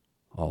cuttings,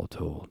 all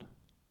told,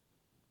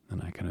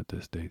 and I can at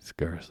this date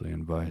scarcely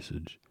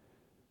envisage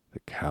the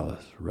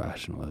callous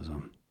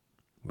rationalism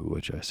with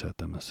which I set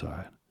them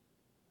aside.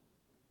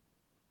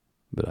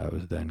 But I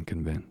was then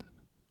convinced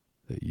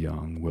that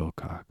young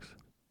Wilcox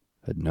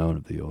had known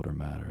of the older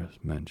matters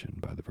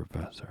mentioned by the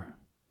professor.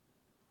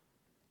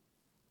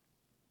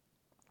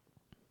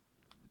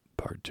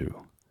 Part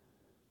 2.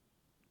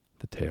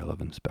 The Tale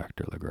of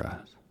Inspector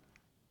Legrasse.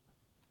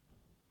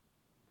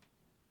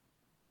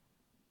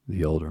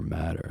 The older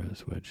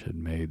matters which had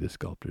made the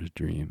sculptor's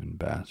dream in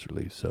bas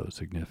relief so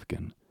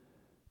significant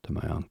to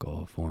my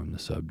uncle formed the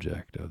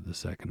subject of the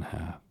second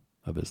half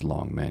of his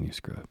long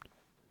manuscript.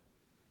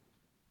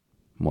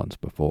 Once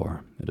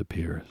before, it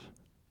appears,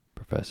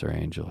 Professor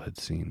Angel had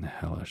seen the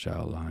hellish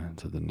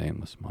outlines of the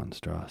nameless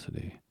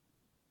monstrosity,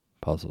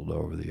 puzzled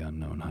over the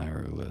unknown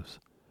hieroglyphs,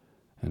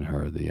 and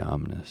heard the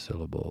ominous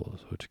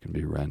syllables which can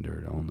be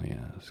rendered only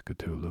as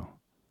Cthulhu.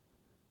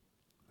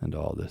 And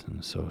all this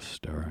in so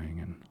stirring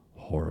and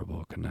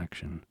horrible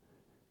connection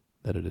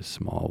that it is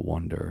small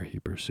wonder he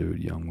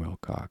pursued young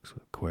Wilcox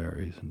with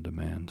queries and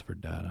demands for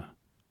data.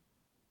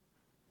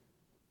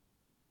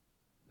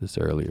 This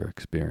earlier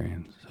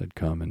experience had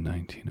come in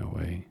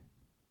 1908,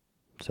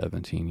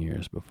 17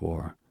 years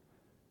before,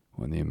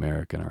 when the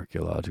American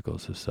Archaeological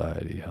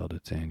Society held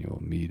its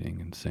annual meeting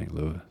in St.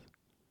 Louis.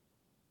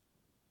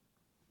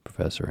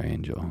 Professor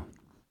Angel,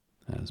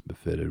 as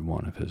befitted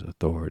one of his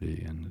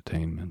authority and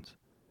attainments,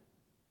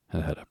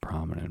 had had a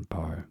prominent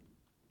part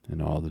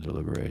in all the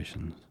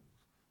deliberations,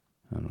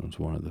 and was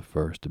one of the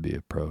first to be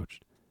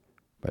approached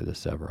by the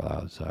several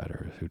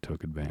outsiders who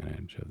took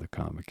advantage of the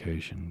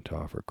convocation to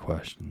offer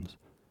questions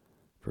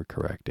for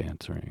correct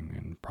answering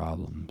and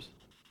problems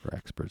for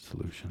expert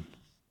solution.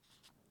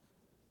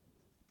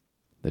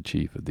 The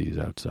chief of these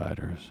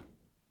outsiders,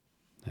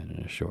 and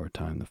in a short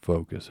time the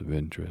focus of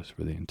interest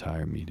for the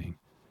entire meeting,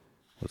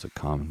 was a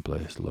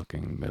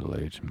commonplace-looking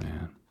middle-aged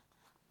man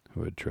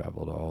who had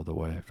traveled all the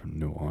way from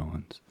New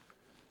Orleans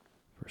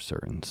for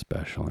certain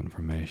special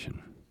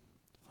information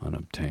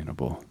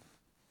unobtainable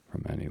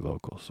from any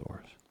local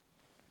source.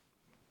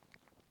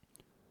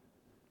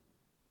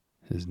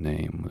 His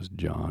name was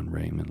John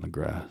Raymond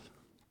Legrasse,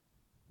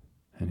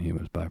 and he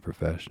was by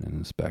profession an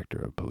inspector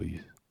of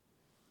police.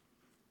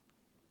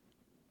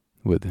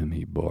 With him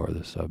he bore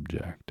the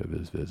subject of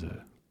his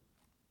visit,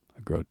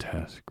 a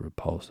grotesque,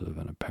 repulsive,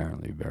 and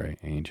apparently very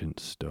ancient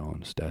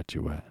stone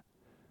statuette,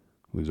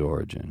 whose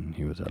origin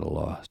he was at a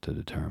loss to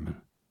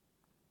determine.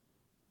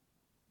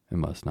 It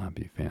must not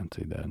be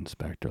fancied that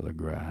Inspector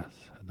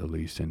Legrasse had the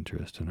least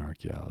interest in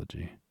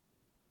archaeology.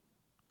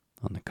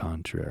 On the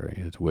contrary,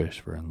 his wish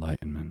for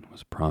enlightenment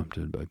was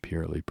prompted by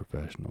purely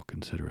professional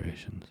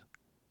considerations.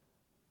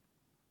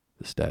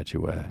 The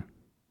statuette,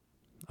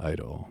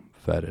 idol,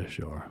 fetish,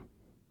 or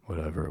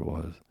whatever it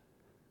was,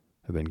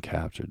 had been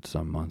captured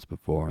some months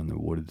before in the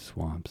wooded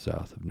swamp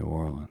south of New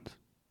Orleans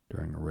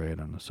during a raid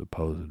on a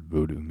supposed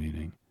voodoo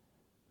meeting,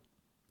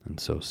 and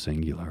so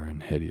singular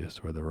and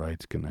hideous were the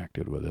rites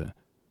connected with it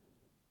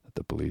that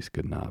the police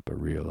could not but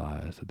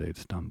realize that they'd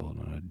stumbled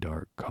on a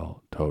dark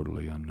cult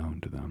totally unknown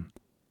to them,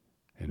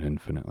 and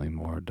infinitely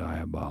more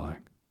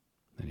diabolic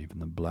than even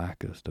the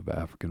blackest of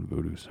African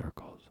voodoo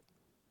circles.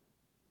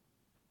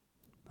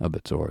 Of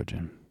its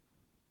origin,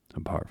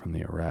 apart from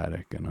the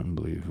erratic and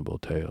unbelievable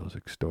tales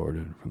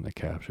extorted from the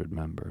captured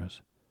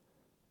members,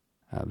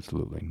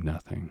 absolutely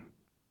nothing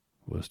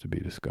was to be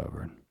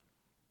discovered.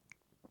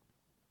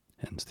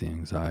 Hence the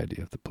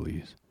anxiety of the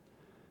police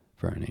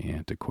for any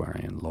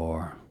antiquarian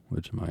lore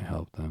which might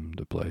help them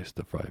to place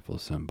the frightful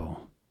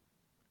symbol,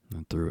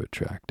 and through it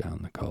track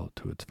down the cult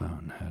to its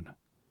fountainhead.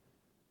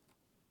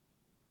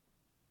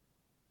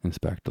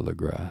 Inspector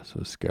Legrasse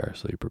was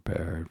scarcely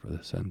prepared for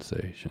the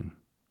sensation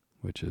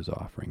which his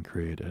offering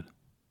created.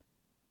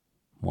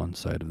 One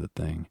sight of the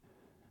thing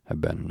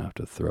had been enough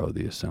to throw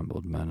the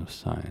assembled men of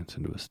science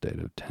into a state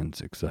of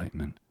tense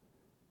excitement,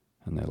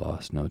 and they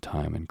lost no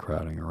time in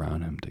crowding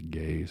around him to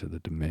gaze at the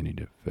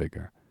diminutive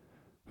figure,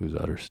 whose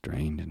utter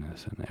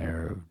strangeness and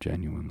air of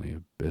genuinely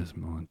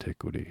abysmal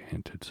antiquity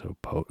hinted so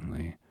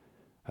potently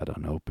at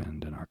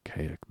unopened and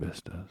archaic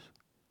vistas.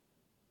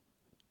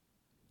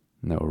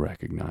 No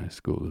recognized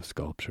school of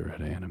sculpture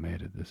had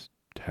animated this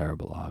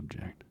terrible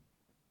object,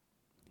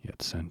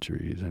 yet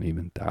centuries and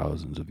even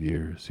thousands of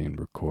years seemed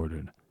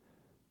recorded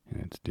in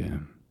its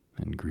dim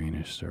and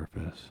greenish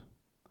surface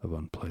of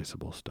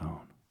unplaceable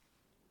stone.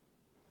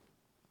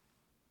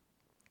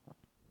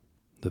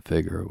 The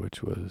figure,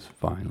 which was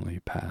finally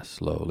passed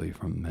slowly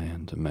from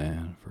man to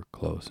man for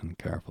close and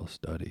careful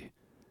study,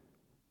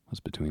 was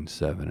between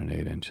 7 and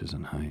 8 inches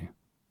in height,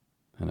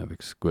 and of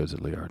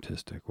exquisitely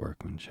artistic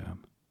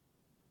workmanship.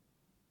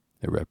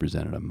 It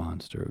represented a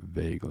monster of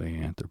vaguely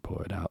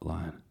anthropoid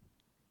outline,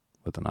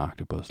 with an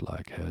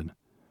octopus-like head,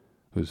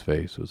 whose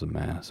face was a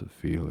mass of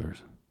feelers,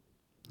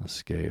 a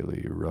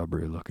scaly,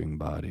 rubbery-looking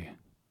body,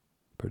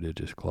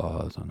 prodigious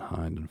claws on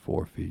hind and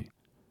forefeet,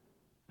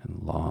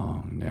 and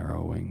long,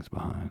 narrow wings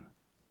behind.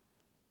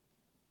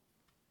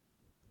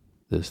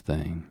 This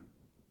thing,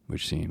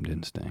 which seemed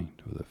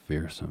instinct with a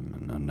fearsome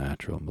and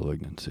unnatural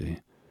malignancy,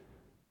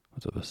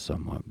 was of a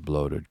somewhat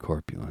bloated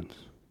corpulence,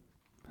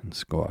 and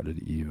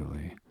squatted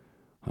evilly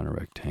on a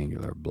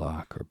rectangular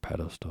block or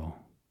pedestal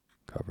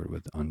covered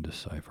with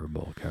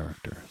undecipherable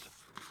characters.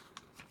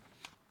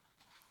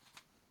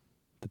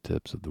 The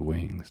tips of the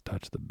wings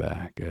touched the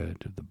back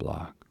edge of the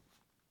block.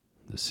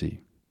 The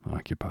seat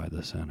occupied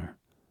the center,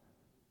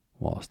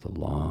 whilst the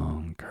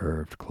long,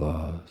 curved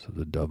claws of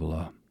the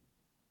double-up,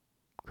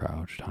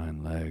 crouched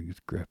hind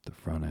legs gripped the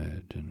front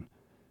edge and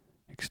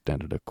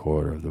extended a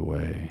quarter of the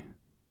way,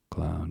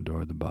 clown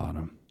toward the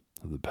bottom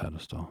of the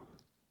pedestal.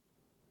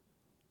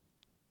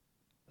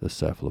 The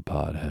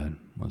cephalopod head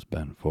was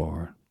bent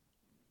forward,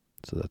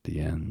 so that the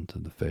ends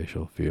of the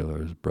facial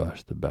feelers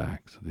brushed the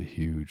backs of the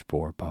huge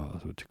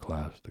forepaws which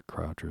clasped the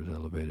croucher's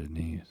elevated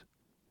knees.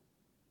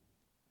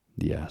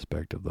 The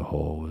aspect of the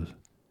whole was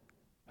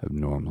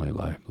abnormally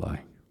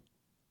lifelike,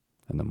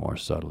 and the more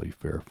subtly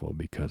fearful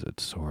because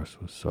its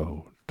source was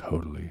so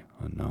totally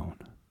unknown.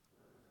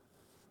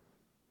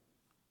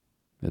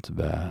 Its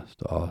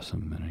vast,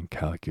 awesome, and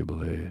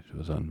incalculable age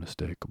was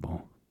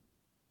unmistakable,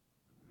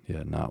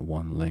 yet not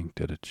one link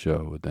did it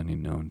show with any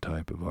known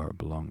type of art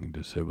belonging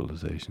to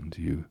civilization's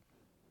youth,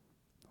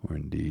 or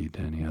indeed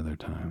to any other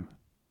time.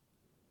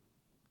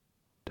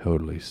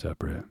 Totally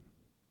separate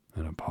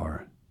and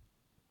apart,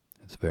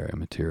 its very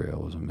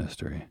material was a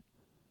mystery,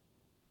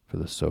 for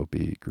the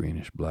soapy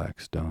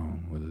greenish-black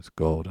stone with its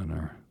golden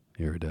or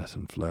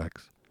iridescent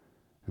flecks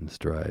and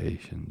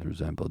striations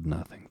resembled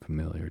nothing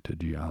familiar to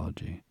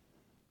geology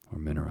or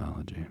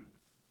mineralogy.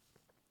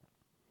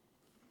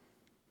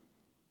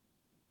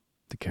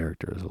 The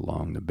characters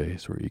along the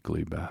base were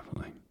equally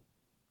baffling,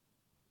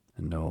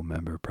 and no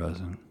member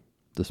present,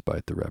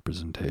 despite the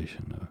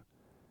representation of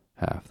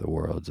half the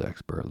world's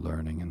expert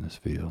learning in this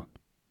field,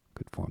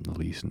 could form the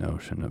least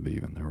notion of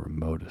even the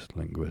remotest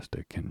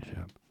linguistic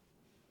kinship.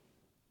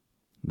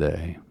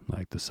 They,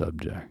 like the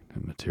subject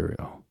and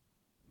material,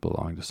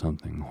 belonged to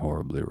something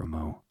horribly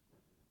remote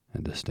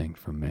and distinct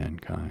from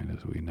mankind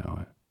as we know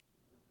it.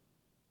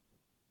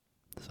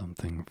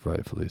 Something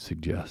frightfully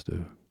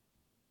suggestive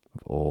of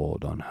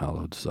old,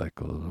 unhallowed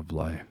cycles of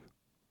life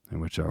in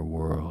which our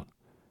world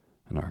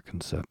and our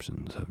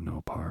conceptions have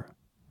no part.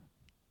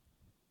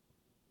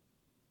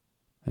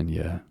 And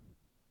yet,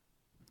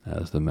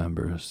 as the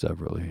members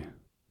severally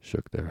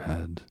shook their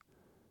heads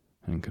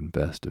and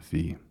confessed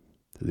defeat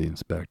to the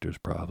inspector's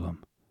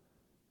problem.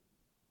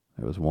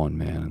 There was one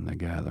man in the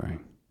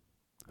gathering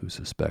who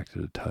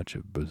suspected a touch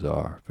of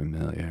bizarre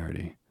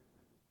familiarity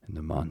in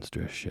the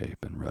monstrous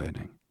shape and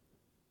writing,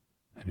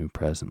 and who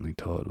presently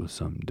told with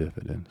some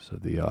diffidence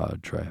of the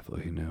odd trifle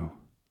he knew.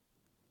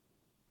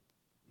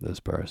 This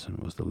person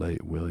was the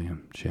late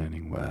William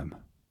Channing Webb,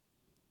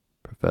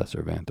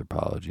 professor of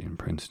anthropology in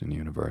Princeton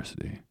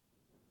University,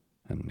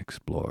 and an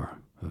explorer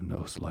of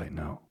no slight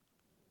note.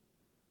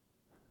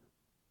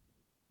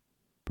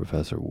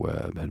 Professor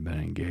Webb had been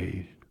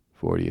engaged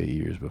 48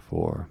 years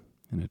before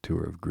in a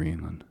tour of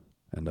Greenland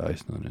and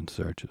Iceland in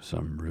search of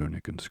some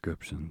runic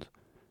inscriptions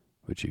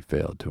which he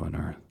failed to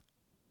unearth,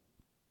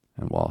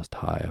 and whilst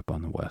high up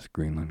on the West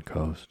Greenland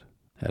coast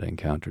had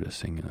encountered a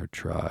singular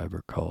tribe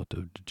or cult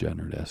of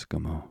degenerate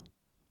Eskimo,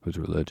 whose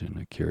religion,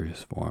 a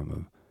curious form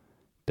of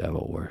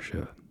devil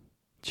worship,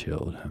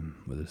 chilled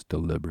him with its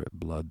deliberate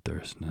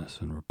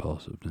bloodthirstness and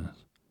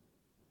repulsiveness.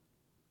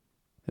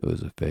 It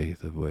was a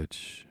faith of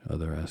which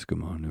other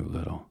Eskimo knew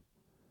little,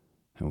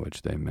 and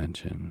which they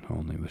mentioned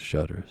only with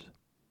shudders,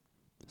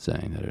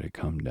 saying that it had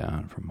come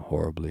down from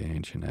horribly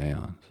ancient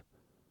aeons,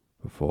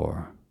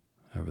 before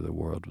ever the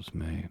world was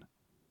made.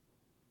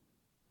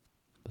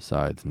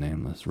 Besides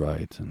nameless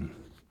rites and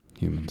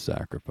human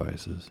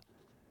sacrifices,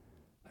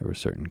 there were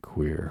certain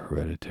queer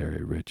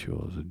hereditary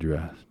rituals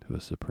addressed to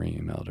a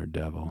supreme elder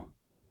devil,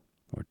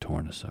 or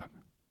Tornasuk,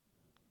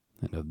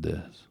 and of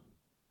this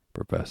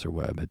Professor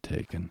Webb had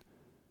taken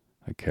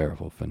a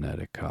careful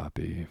phonetic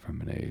copy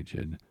from an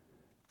aged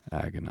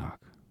Aganok,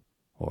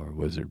 or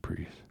wizard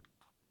priest,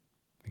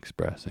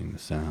 expressing the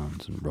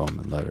sounds in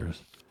Roman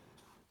letters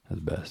as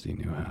best he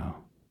knew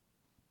how.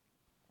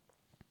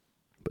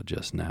 But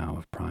just now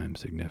of prime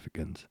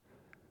significance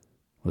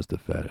was the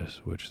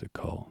fetish which the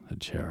cult had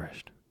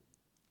cherished,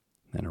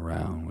 and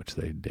around which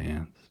they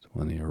danced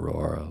when the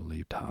aurora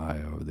leaped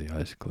high over the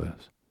ice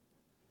cliffs.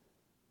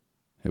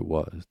 It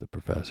was, the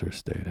professor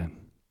stated,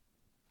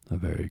 a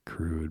very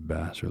crude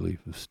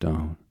bas-relief of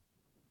stone,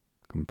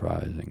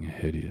 comprising a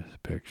hideous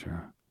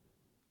picture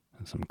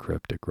and some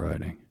cryptic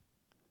writing,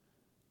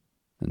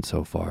 and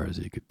so far as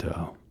he could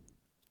tell,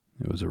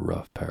 it was a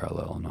rough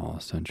parallel in all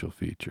essential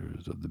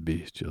features of the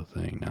bestial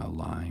thing now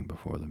lying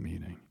before the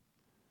meeting.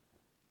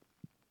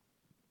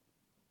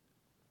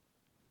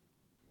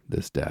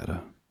 This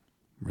data,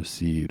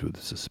 received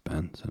with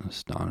suspense and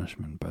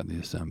astonishment by the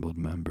assembled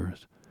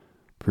members,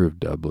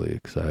 proved doubly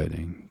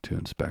exciting to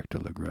Inspector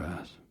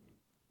Legrasse,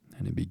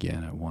 and he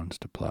began at once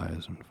to ply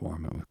his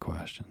informant with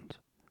questions.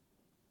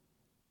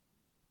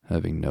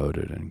 Having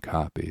noted and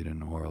copied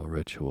an oral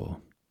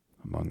ritual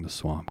among the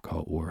swamp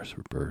cult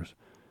worshippers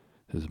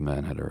his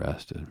men had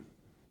arrested,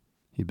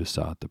 he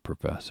besought the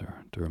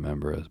professor to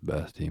remember as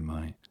best he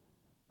might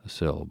the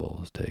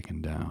syllables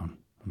taken down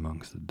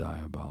amongst the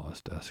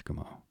diabolist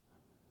Eskimo.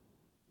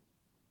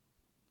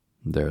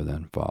 There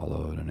then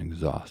followed an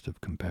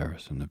exhaustive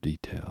comparison of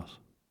details,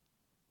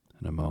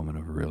 and a moment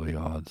of really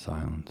awed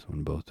silence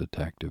when both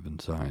detective and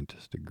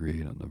scientist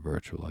agreed on the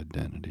virtual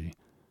identity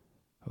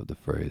of the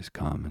phrase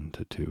common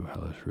to two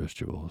hellish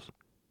rituals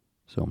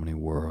so many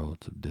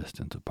worlds of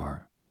distance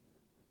apart.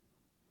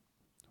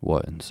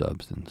 What in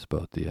substance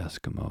both the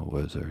Eskimo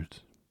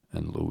wizards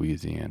and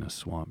Louisiana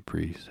swamp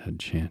priests had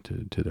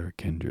chanted to their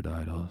kindred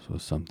idols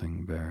was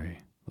something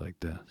very like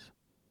this,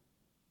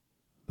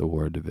 the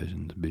word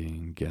divisions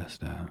being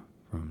guessed at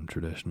from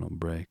traditional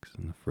breaks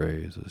in the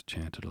phrase as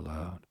chanted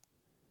aloud.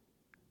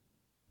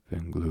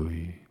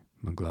 Finglui,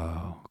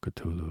 Maglau,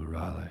 Cthulhu,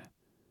 Raleigh,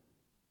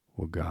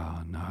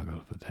 Waga,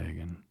 Nagel,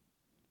 Fatagan.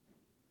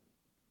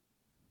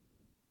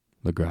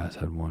 Legrasse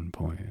had one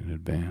point in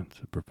advance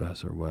of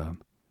Professor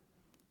Webb,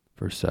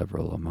 for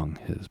several among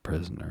his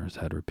prisoners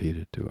had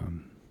repeated to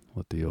him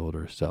what the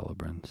older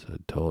celebrants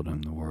had told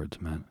him the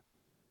words meant.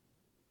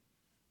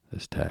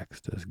 This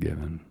text, as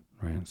given,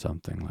 ran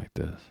something like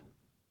this.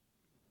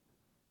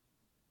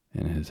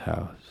 In his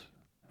house,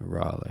 at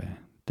Raleigh,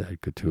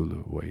 dead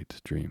Cthulhu waits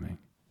dreaming.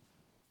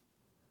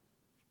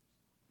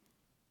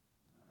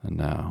 And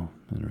now,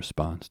 in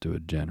response to a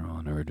general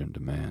and urgent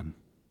demand,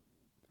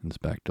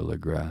 Inspector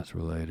Legrasse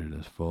related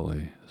as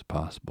fully as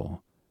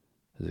possible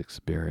his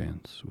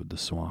experience with the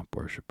swamp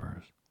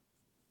worshippers,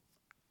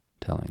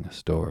 telling a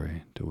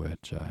story to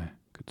which I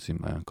could see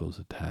my uncle's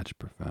attached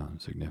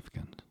profound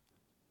significance.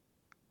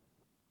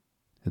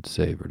 It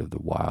savored of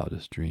the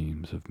wildest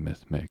dreams of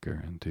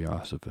myth-maker and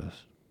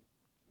theosophist,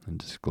 and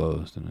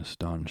disclosed an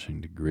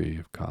astonishing degree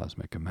of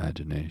cosmic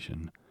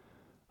imagination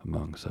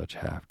among such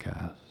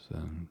half-castes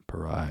and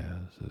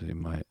pariahs as he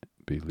might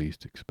be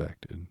least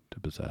expected to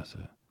possess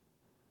it.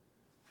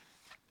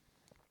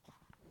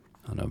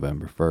 On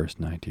November 1st,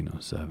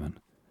 1907,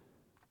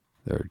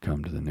 there had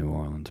come to the New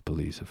Orleans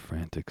police a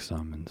frantic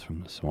summons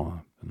from the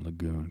swamp and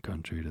lagoon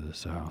country to the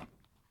south.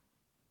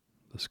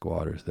 The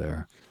squatters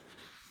there,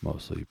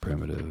 mostly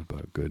primitive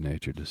but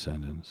good-natured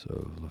descendants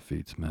of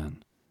Lafitte's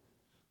men,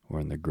 were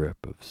in the grip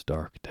of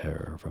stark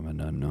terror from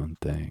an unknown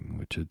thing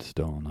which had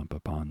stolen up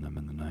upon them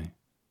in the night.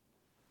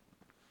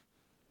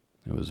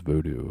 It was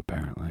voodoo,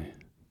 apparently,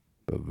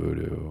 but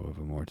voodoo of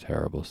a more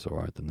terrible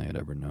sort than they had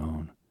ever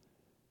known,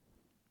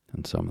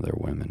 and some of their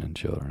women and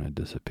children had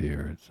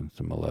disappeared since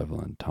the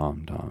malevolent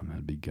tom-tom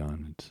had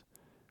begun its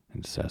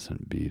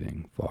incessant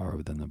beating far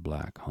within the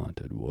black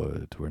haunted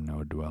woods where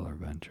no dweller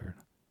ventured.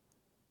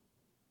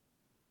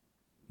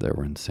 There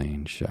were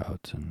insane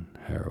shouts and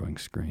harrowing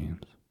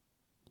screams,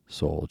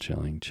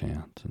 soul-chilling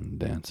chants and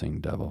dancing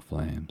devil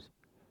flames,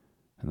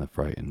 and the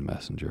frightened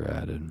messenger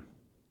added,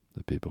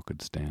 the people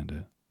could stand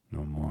it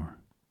no more.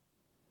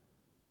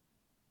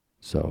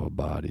 So a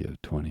body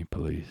of 20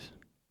 police,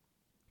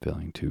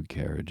 filling 2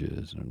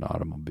 carriages and an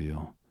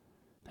automobile,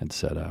 had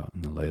set out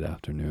in the late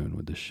afternoon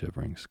with the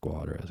shivering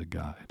squatter as a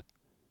guide.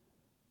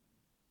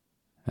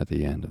 At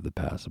the end of the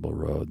passable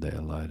road they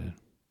alighted,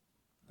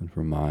 and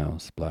for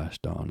miles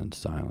splashed on in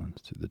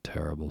silence through the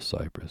terrible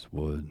cypress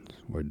woods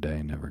where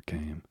day never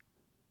came.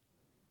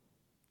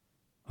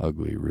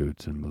 Ugly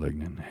roots and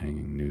malignant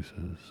hanging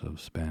nooses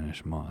of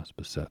Spanish moss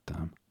beset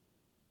them,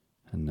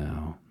 and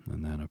now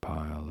and then a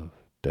pile of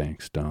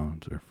dank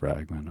stones or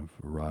fragment of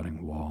a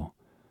rotting wall,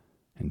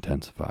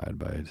 intensified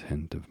by its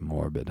hint of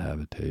morbid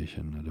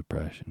habitation, a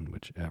depression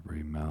which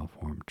every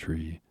malformed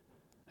tree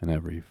and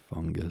every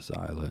fungus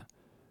islet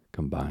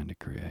combined to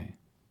create.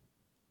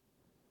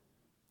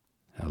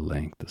 At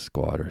length the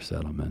squatter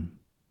settlement,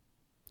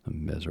 a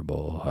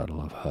miserable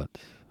huddle of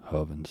huts,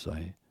 hove in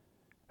sight,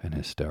 and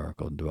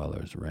hysterical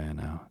dwellers ran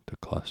out to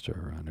cluster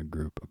around a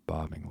group of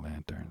bobbing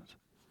lanterns.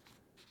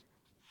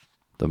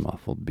 The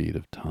muffled beat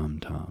of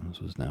tom-toms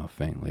was now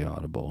faintly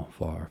audible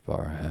far,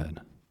 far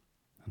ahead,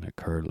 and a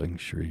curdling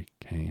shriek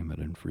came at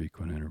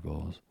infrequent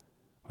intervals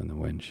when the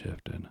wind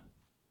shifted.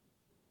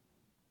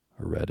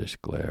 A reddish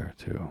glare,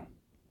 too,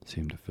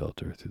 seemed to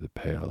filter through the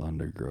pale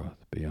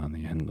undergrowth beyond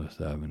the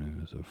endless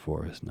avenues of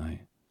forest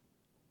night.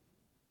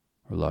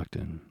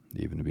 Reluctant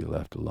even to be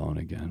left alone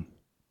again,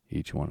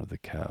 each one of the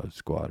cowed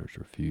squatters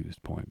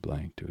refused point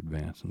blank to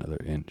advance another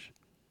inch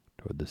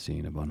toward the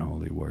scene of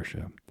unholy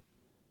worship.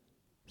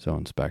 So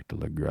Inspector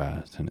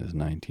Legrasse and his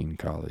 19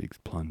 colleagues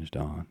plunged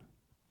on,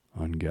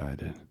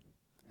 unguided,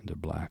 into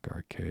black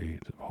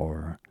arcades of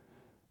horror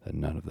that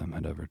none of them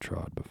had ever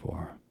trod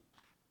before.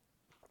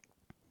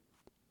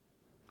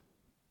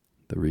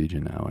 The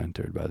region now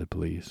entered by the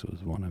police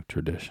was one of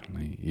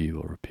traditionally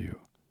evil repute,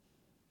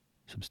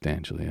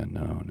 substantially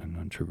unknown and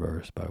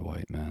untraversed by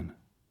white men.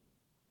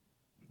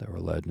 There were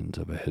legends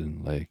of a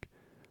hidden lake,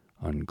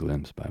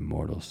 unglimpsed by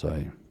mortal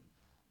sight,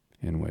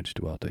 in which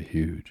dwelt a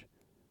huge,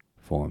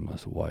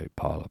 formless white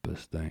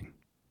polypus thing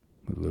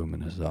with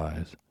luminous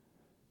eyes,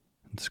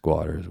 and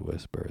squatters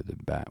whispered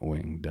that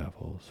bat-winged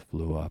devils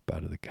flew up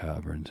out of the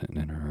caverns and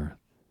inner earth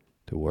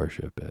to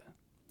worship it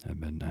at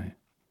midnight.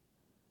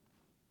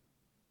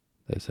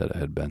 They said it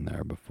had been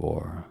there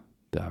before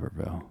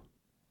D'Aberville,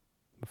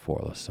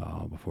 before La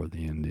Salle, before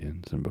the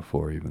Indians, and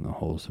before even the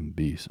wholesome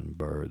beasts and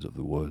birds of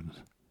the woods.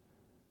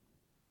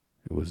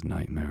 It was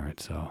nightmare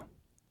itself,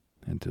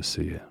 and to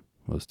see it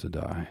was to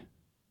die.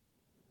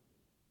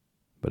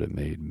 But it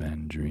made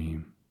men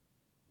dream,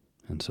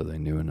 and so they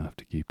knew enough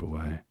to keep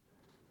away.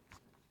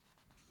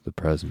 The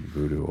present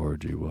voodoo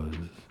orgy was,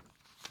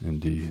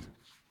 indeed,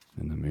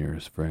 in the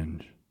merest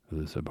fringe of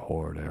this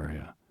abhorred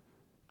area,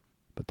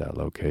 but that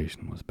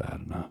location was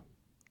bad enough.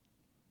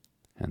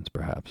 Hence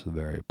perhaps the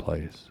very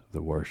place of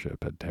the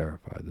worship had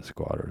terrified the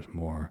squatters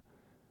more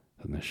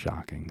than the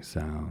shocking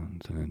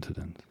sounds and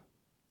incidents.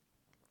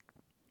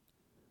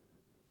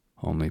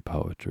 Only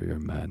poetry or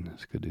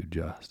madness could do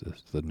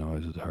justice to the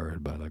noises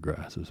heard by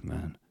Legrasse's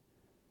men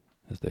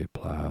as they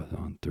plowed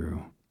on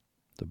through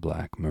the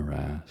black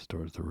morass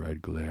towards the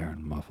red glare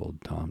and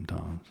muffled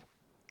tom-toms.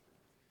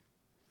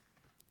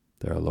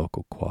 There are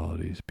local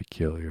qualities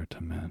peculiar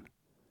to men,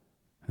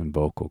 and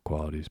vocal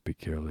qualities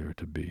peculiar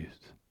to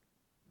beasts,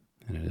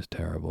 and it is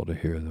terrible to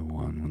hear the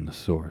one when the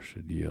source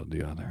should yield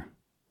the other.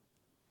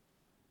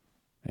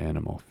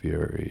 Animal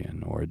fury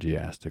and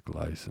orgiastic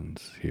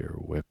license here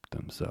whipped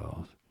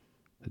themselves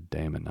to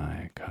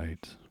demoniac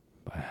heights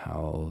by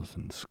howls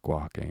and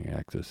squawking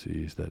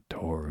ecstasies that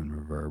tore and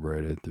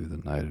reverberated through the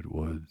nighted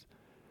woods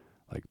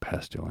like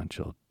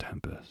pestilential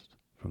tempests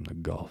from the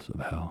gulfs of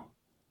hell.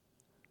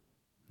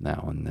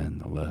 Now and then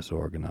the less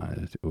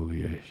organized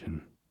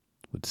ululation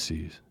would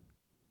cease,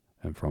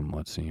 and from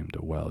what seemed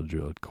a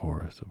well-drilled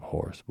chorus of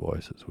hoarse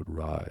voices would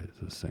rise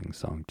a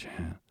sing-song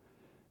chant,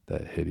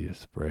 that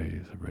hideous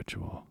phrase of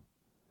ritual,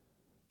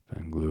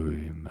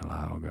 Fangului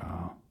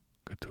Melauga,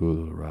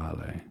 Cthulhu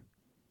Rale,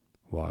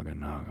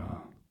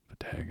 Waganaga,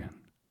 Patagan.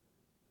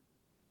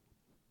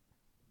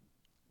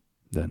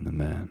 Then the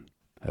men,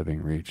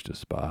 having reached a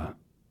spot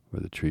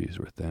where the trees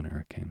were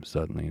thinner, came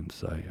suddenly in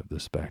sight of the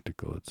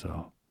spectacle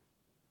itself.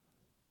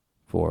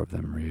 4 of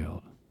them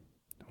reeled,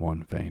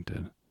 1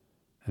 fainted,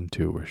 and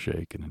 2 were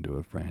shaken into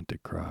a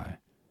frantic cry,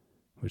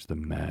 which the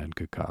mad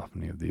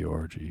cacophony of the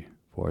orgy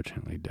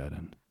fortunately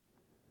deadened.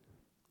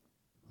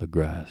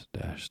 Legrasse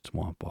dashed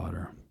swamp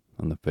water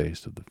on the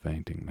face of the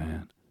fainting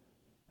man,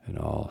 and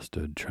all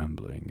stood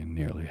trembling and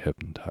nearly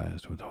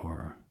hypnotized with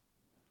horror.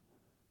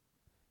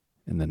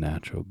 In the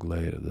natural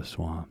glade of the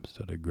swamp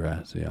stood a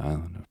grassy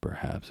island of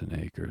perhaps an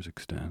acre's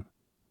extent,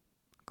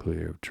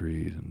 clear of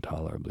trees and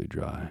tolerably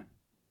dry.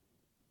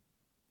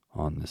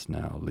 On this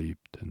now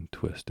leaped and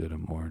twisted a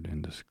more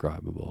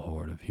indescribable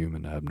horde of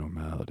human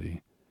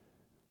abnormality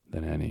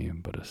than any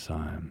but a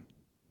Sime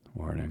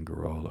or an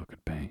Angarola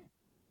could paint.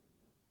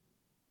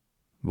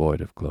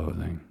 Void of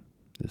clothing,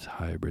 this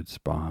hybrid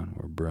spawn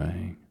were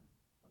braying,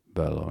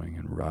 bellowing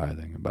and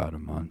writhing about a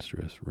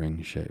monstrous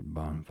ring-shaped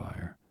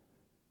bonfire,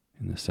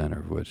 in the center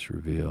of which,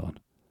 revealed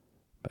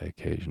by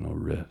occasional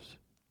rifts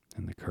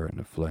in the curtain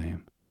of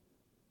flame,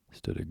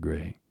 stood a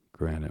great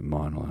granite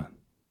monolith,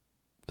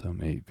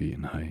 some 8 feet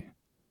in height,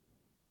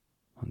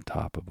 on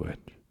top of which,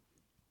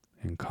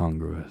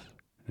 incongruous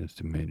in its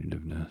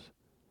diminutiveness,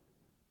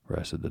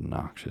 rested the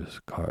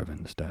noxious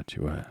carven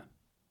statuette.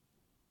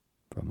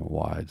 From a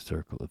wide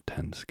circle of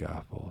 10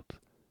 scaffolds,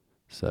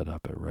 set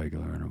up at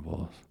regular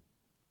intervals,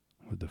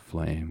 with the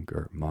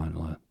flame-girt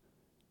monolith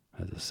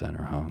as a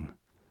center hung,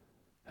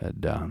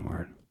 head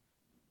downward,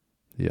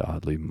 the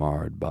oddly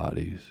marred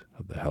bodies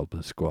of the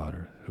helpless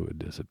squatters who had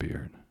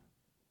disappeared.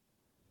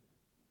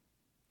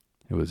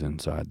 It was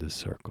inside this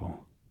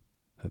circle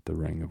that the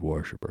ring of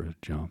worshippers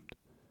jumped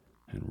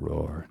and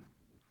roared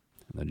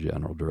in the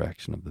general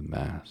direction of the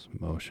mass,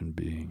 motion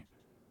being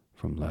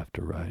from left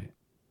to right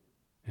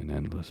in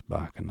endless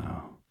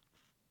bacchanal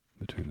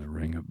between the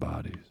ring of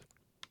bodies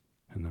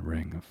and the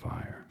ring of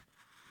fire.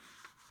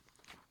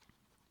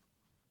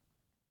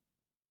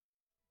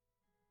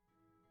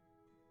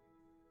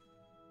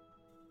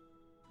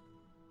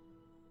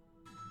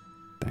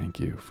 Thank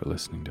you for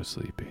listening to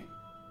Sleepy.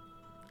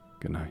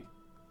 Good night.